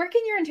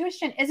 Working your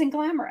intuition isn't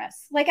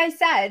glamorous. Like I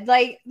said,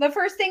 like the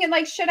first thing, and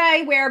like, should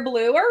I wear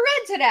blue or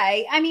red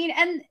today? I mean,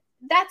 and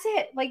that's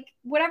it. Like,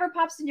 whatever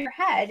pops in your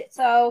head.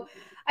 So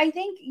I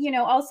think,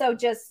 also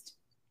just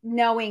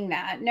knowing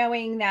that,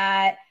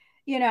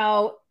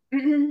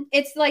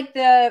 it's like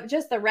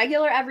just the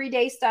regular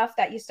everyday stuff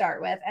that you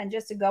start with, and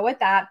just to go with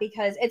that,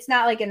 because it's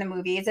not like in the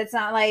movies. It's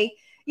not like,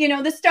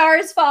 the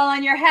stars fall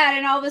on your head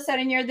and all of a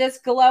sudden you're this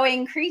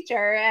glowing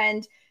creature.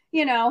 And,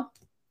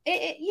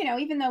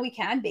 even though we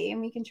can be, and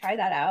we can try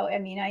that out. I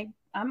mean,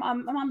 I'm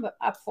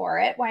up for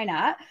it. Why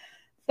not?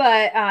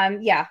 But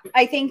yeah,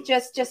 I think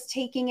just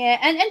taking it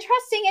and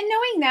trusting and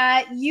knowing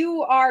that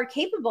you are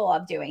capable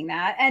of doing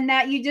that, and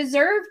that you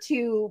deserve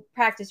to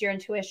practice your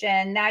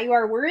intuition, that you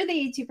are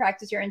worthy to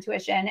practice your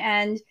intuition.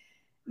 And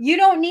you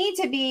don't need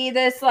to be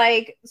this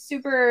like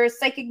super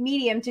psychic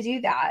medium to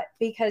do that,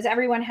 because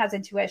everyone has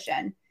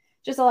intuition.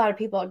 Just a lot of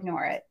people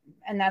ignore it.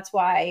 And that's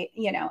why,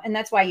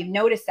 you've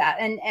noticed that.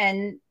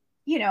 And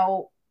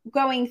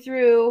going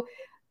through,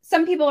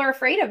 some people are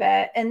afraid of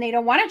it and they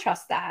don't want to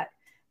trust that.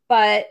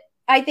 But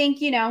I think,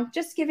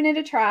 just giving it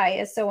a try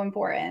is so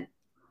important.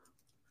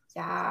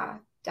 Yeah,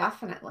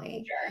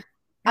 definitely. Sure.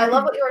 I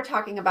love what you were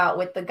talking about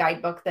with the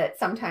guidebook, that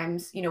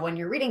sometimes, when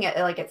you're reading it,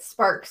 like it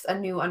sparks a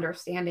new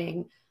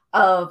understanding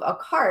of a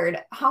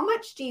card. How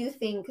much do you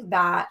think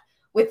that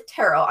with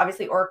tarot,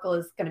 obviously Oracle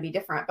is going to be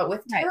different, but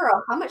with tarot,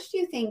 right, how much do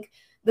you think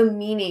the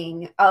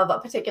meaning of a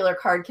particular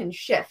card can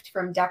shift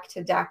from deck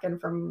to deck and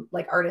from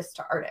like artist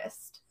to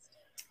artist?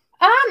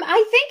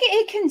 I think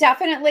it can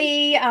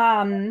definitely,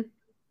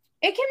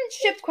 it can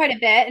shift quite a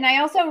bit. And I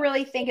also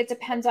really think it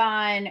depends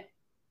on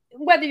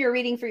whether you're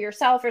reading for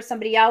yourself or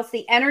somebody else,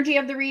 the energy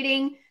of the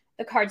reading,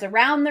 the cards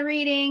around the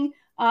reading,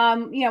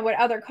 what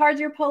other cards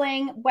you're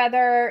pulling,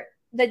 whether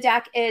the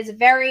deck is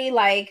very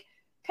like,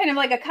 kind of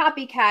like a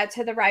copycat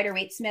to the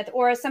Rider-Waite-Smith,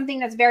 or something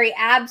that's very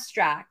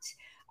abstract,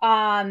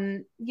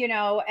 and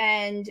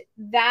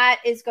that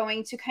is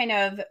going to kind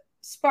of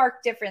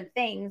spark different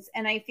things.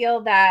 And I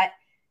feel that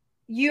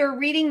you're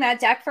reading that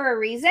deck for a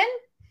reason.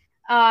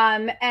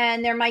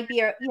 And there might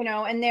be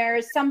and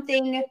there's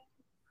something,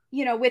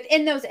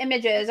 within those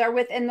images or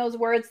within those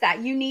words that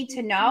you need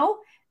to know.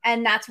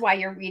 And that's why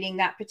you're reading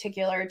that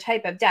particular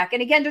type of deck.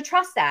 And again, to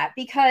trust that,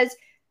 because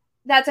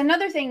that's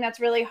another thing that's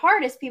really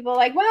hard, is people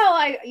like, well,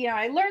 I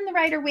learned the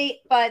Rider-Waite,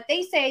 but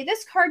they say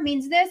this card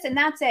means this and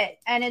that's it.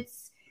 And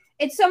it's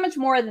so much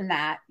more than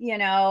that,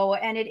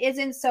 and it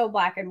isn't so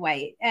black and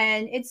white.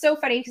 And it's so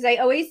funny, because I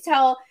always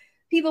tell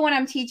people when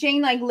I'm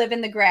teaching, like, live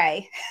in the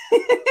gray.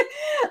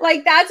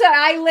 Like, that's what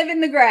I live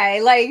in, the gray,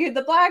 like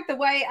the black, the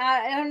white.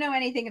 I don't know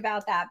anything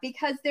about that,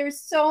 because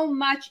there's so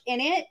much in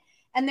it,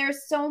 and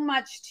there's so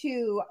much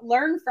to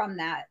learn from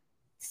that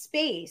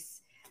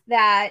space,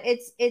 that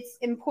it's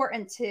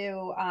important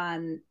to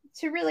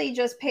really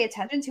just pay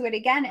attention to it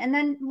again, and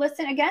then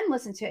listen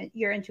to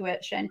your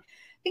intuition.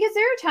 Because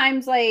there are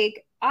times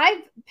like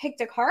I've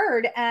picked a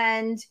card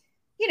and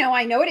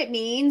I know what it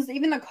means.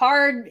 Even the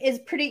card is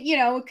pretty,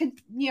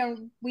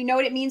 we know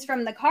what it means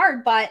from the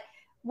card, but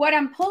what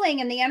I'm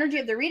pulling and the energy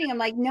of the reading, I'm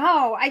like,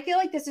 no, I feel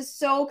like this is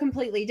so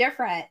completely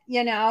different,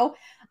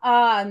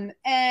 And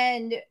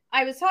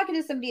I was talking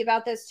to somebody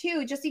about this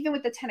too, just even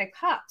with the 10 of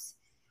Cups,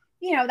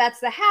 that's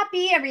the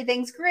happy,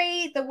 everything's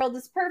great, the world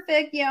is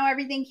perfect,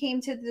 everything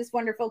came to this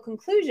wonderful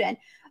conclusion.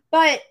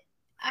 But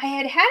I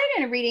had it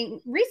in a reading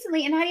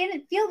recently, and I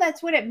didn't feel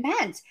that's what it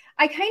meant.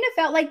 I kind of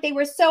felt like they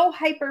were so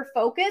hyper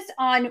focused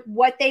on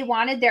what they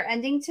wanted their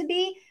ending to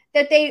be,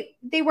 that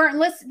they weren't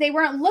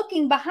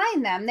looking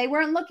behind them. They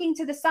weren't looking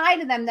to the side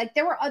of them. Like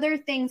there were other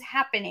things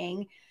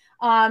happening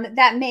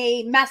that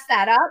may mess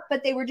that up,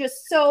 but they were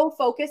just so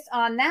focused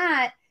on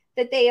that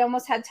they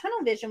almost had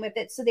tunnel vision with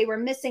it. So they were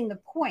missing the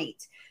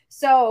point.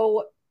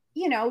 So,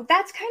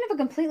 that's kind of a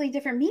completely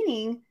different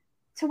meaning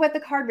to what the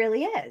card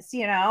really is,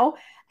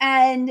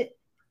 and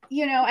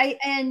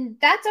and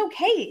that's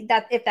okay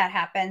that if that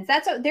happens,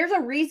 there's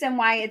a reason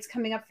why it's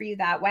coming up for you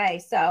that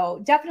way.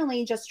 So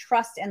definitely just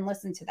trust and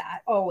listen to that.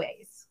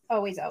 Always,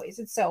 always, always.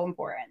 It's so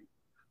important.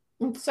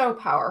 It's so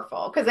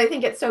powerful because I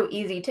think it's so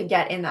easy to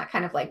get in that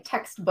kind of like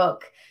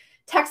textbook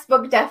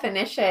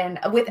definition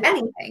with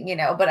anything,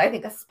 but I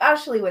think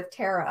especially with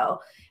tarot,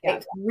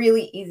 it's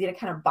really easy to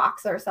kind of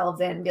box ourselves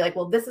in and be like,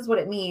 well, this is what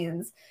it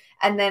means.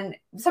 And then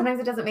sometimes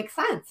it doesn't make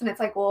sense. And it's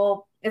like,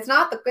 well, it's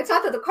not that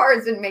the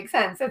cards didn't make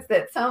sense. It's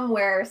that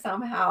somewhere,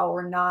 somehow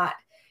we're not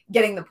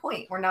getting the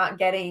point. We're not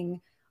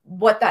getting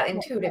what that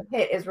intuitive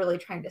hit is really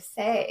trying to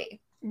say.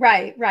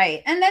 Right.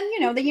 And then,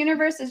 the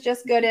universe is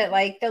just good at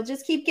they'll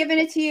just keep giving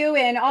it to you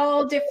in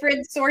all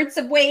different sorts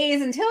of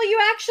ways until you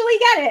actually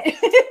get it.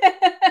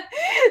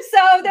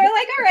 So they're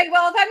like, all right,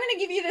 well, if I'm going to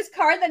give you this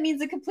card that means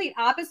the complete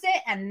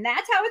opposite, and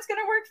that's how it's going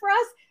to work for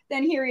us,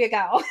 then here you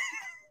go.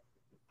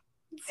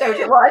 So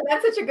true. Well,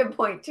 that's such a good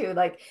point too.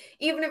 Like,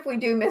 even if we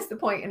do miss the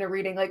point in a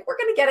reading, like we're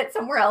going to get it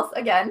somewhere else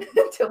again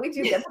until we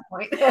do get the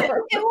point.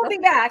 It will be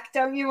back.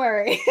 Don't you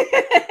worry.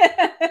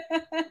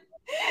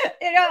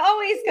 It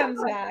always comes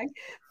back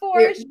for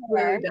it sure.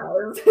 Really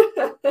does.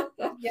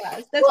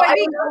 Yes, that's why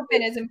being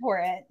open is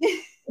important.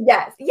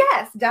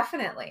 Yes,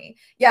 definitely.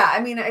 Yeah, I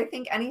mean, I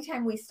think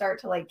anytime we start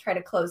to try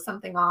to close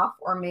something off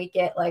or make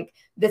it like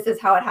this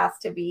is how it has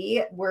to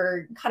be,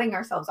 we're cutting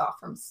ourselves off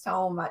from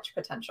so much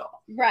potential.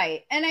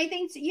 Right. And I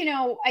think,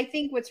 I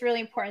think what's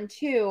really important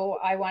too,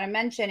 I want to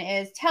mention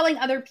is telling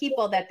other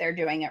people that they're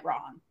doing it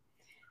wrong.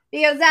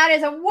 Because that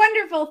is a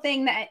wonderful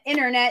thing that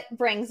internet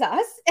brings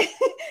us.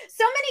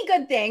 So many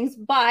good things,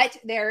 but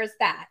there's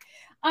that.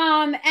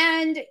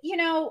 And,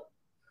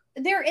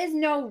 there is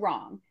no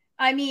wrong.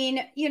 I mean,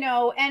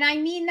 and I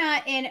mean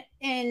that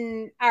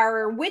in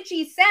our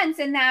witchy sense,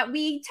 in that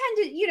we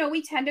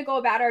tend to go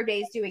about our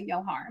days doing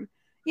no harm.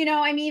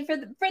 I mean, for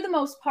the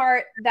most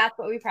part, that's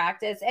what we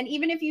practice. And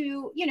even if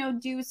you,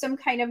 do some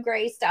kind of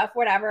gray stuff,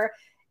 whatever,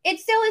 it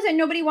still isn't,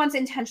 nobody wants to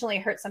intentionally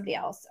hurt somebody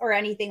else or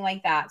anything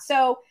like that.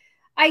 So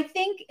I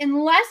think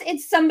unless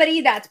it's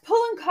somebody that's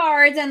pulling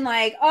cards and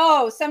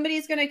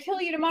somebody's going to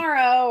kill you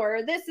tomorrow,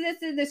 or this is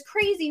this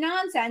crazy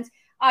nonsense,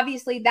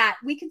 obviously that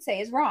we could say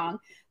is wrong.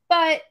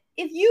 But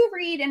if you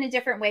read in a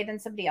different way than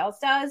somebody else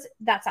does,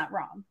 that's not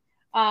wrong.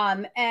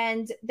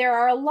 And there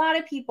are a lot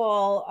of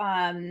people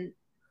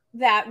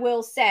that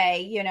will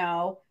say, you're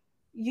not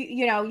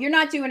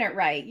doing it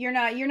right. You're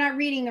not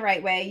reading the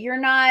right way. You're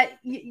not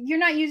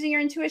using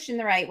your intuition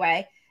the right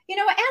way.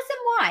 Ask them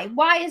why.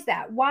 Why is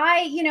that?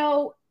 Why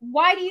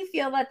do you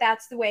feel that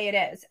that's the way it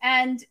is?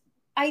 And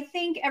I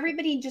think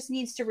everybody just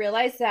needs to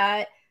realize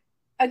that,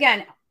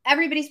 again,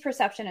 everybody's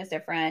perception is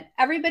different.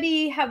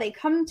 Everybody, how they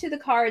come to the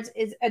cards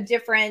is a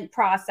different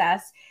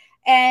process.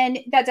 And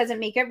that doesn't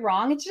make it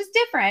wrong. It's just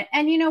different.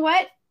 And you know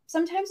what?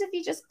 Sometimes if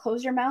you just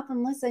close your mouth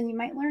and listen, you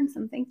might learn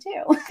something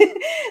too.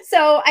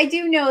 So I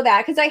do know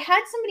that because I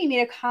had somebody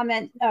made a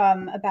comment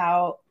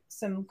about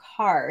some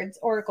cards,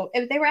 Oracle.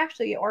 They were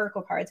actually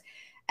Oracle cards.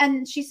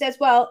 And she says,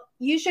 well,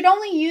 you should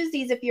only use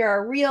these if you're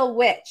a real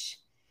witch.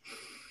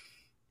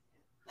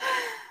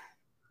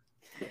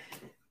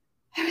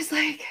 I was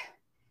like,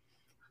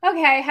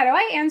 okay, how do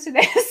I answer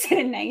this in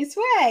a nice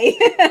way?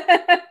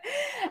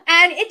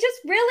 And it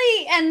just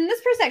really, and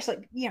this person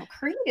actually,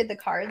 created the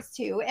cards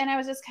too. And I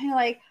was just kind of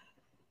like,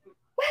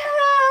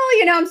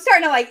 well, I'm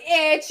starting to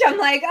itch. I'm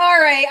like, all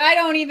right, I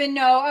don't even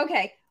know.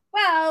 Okay,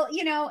 well,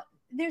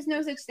 there's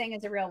no such thing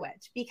as a real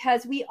witch,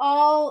 because we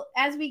all,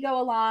 as we go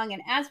along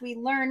and as we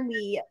learn,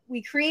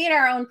 we create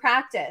our own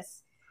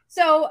practice.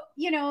 So,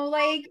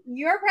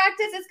 your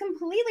practice is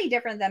completely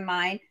different than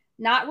mine.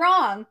 Not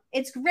wrong.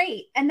 It's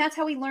great. And that's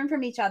how we learn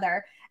from each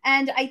other.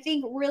 And I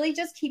think really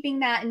just keeping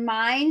that in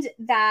mind,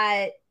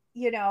 that,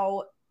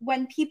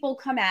 when people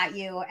come at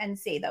you and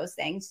say those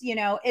things,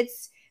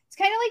 it's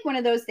kind of like one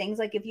of those things,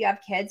 like if you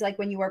have kids, like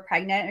when you were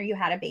pregnant or you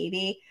had a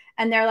baby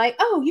and they're like,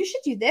 oh, you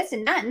should do this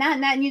and that and that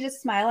and that. And you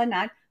just smile and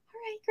nod.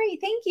 All right, great.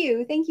 Thank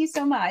you. Thank you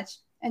so much.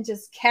 And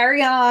just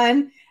carry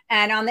on.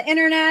 And on the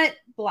internet,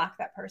 block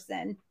that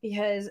person,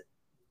 because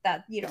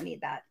that you don't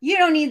need that. You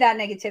don't need that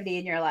negativity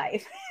in your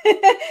life.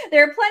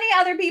 There are plenty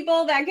of other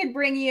people that could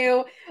bring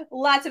you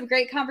lots of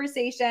great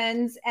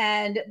conversations.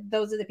 And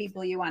those are the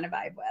people you want to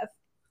vibe with.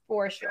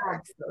 For sure.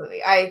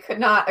 Absolutely. I could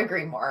not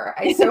agree more.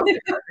 I so could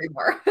not agree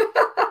more.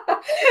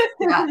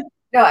 Yeah.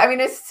 No, I mean,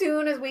 as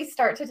soon as we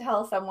start to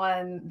tell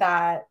someone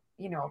that,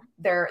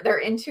 their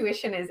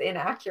intuition is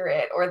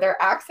inaccurate, or they're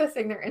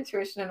accessing their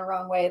intuition in a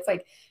wrong way, it's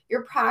like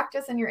your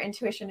practice and your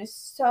intuition is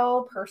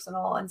so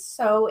personal and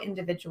so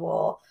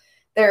individual.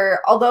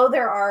 Although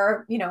there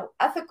are,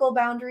 ethical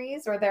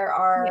boundaries, or there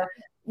are,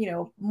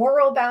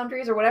 moral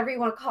boundaries or whatever you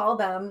want to call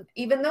them,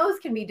 even those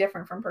can be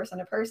different from person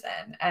to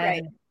person.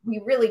 And we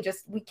really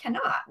we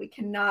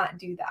cannot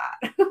do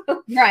that.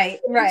 Right.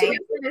 Intuition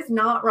is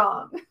not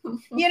wrong.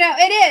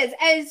 It is.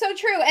 And it's so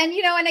true. And,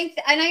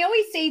 and I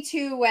always say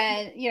too,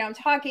 when, I'm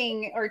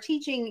talking or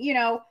teaching,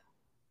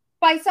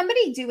 by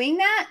somebody doing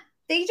that,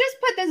 they just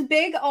put this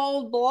big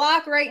old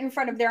block right in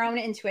front of their own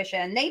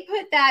intuition. They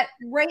put that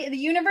right. The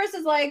universe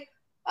is like,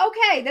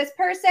 okay, this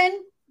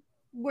person,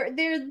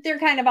 they're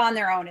kind of on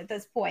their own at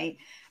this point,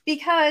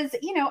 because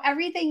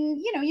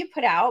everything you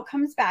put out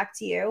comes back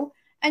to you,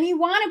 and you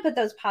want to put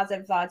those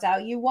positive thoughts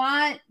out. You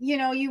want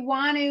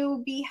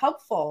to be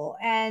helpful,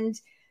 and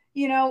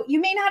you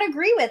may not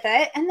agree with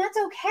it, and that's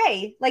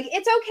okay. Like,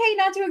 it's okay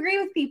not to agree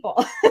with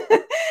people.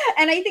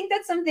 And I think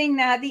that's something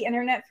that the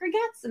internet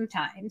forgets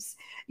sometimes.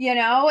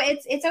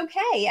 It's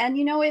okay. And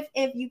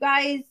if you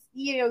guys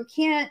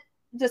can't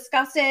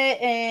discuss it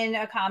in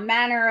a calm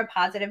manner, a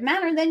positive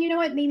manner, then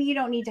maybe you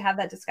don't need to have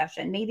that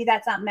discussion. Maybe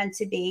that's not meant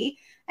to be,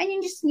 and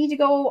you just need to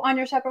go on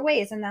your separate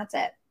ways, and that's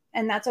it.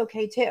 And that's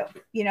okay too.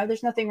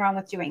 There's nothing wrong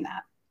with doing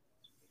that.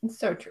 It's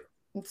so true.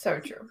 It's so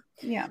true.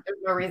 Yeah. There's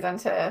no reason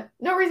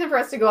for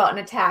us to go out and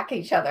attack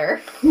each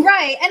other.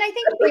 Right. And I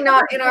think we're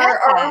not in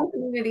our own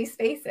community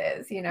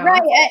spaces,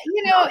 Right.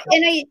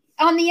 And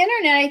on the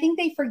internet, I think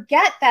they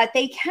forget that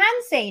they can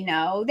say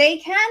no. They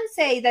can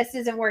say this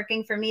isn't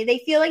working for me.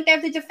 They feel like they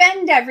have to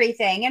defend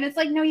everything. And it's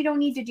like, no, you don't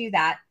need to do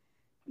that.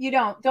 You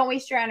don't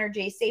waste your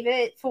energy. Save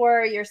it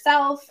for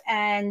yourself.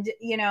 And,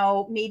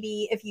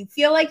 maybe if you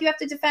feel like you have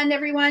to defend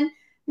everyone,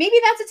 maybe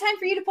that's a time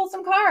for you to pull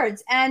some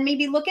cards and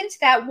maybe look into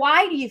that.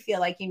 Why do you feel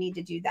like you need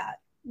to do that?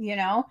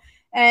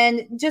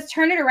 And just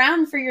turn it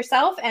around for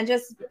yourself and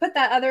just put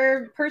that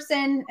other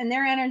person and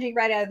their energy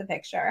right out of the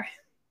picture.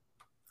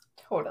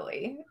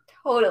 Totally.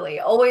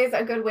 Always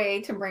a good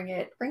way to bring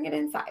it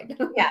inside.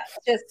 Yeah.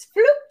 Just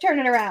turn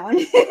it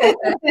around.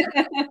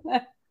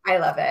 I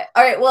love it.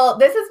 All right. Well,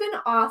 this has been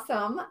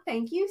awesome.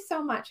 Thank you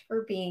so much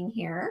for being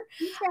here.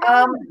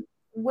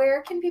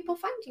 Where can people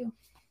find you?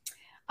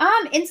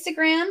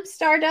 Instagram,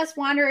 Stardust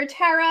Wanderer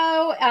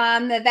Tarot.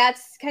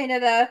 That's kind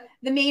of the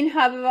main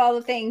hub of all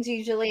the things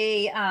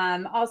usually.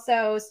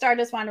 Also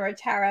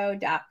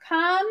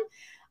stardustwanderertarot.com.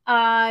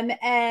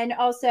 And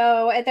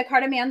also at the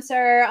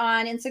Cartomancer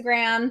on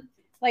Instagram.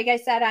 Like I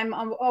said, I'm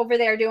over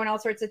there doing all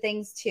sorts of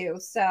things too.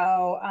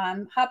 So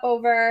hop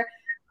over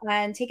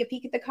and take a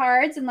peek at the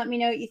cards and let me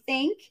know what you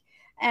think.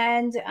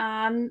 And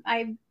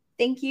I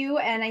thank you.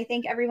 And I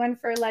thank everyone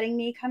for letting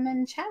me come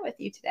and chat with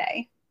you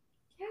today.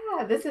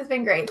 Yeah, this has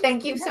been great.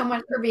 Thank you so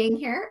much for being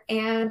here.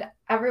 And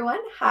everyone,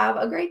 have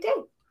a great day.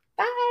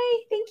 Bye.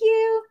 Thank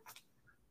you.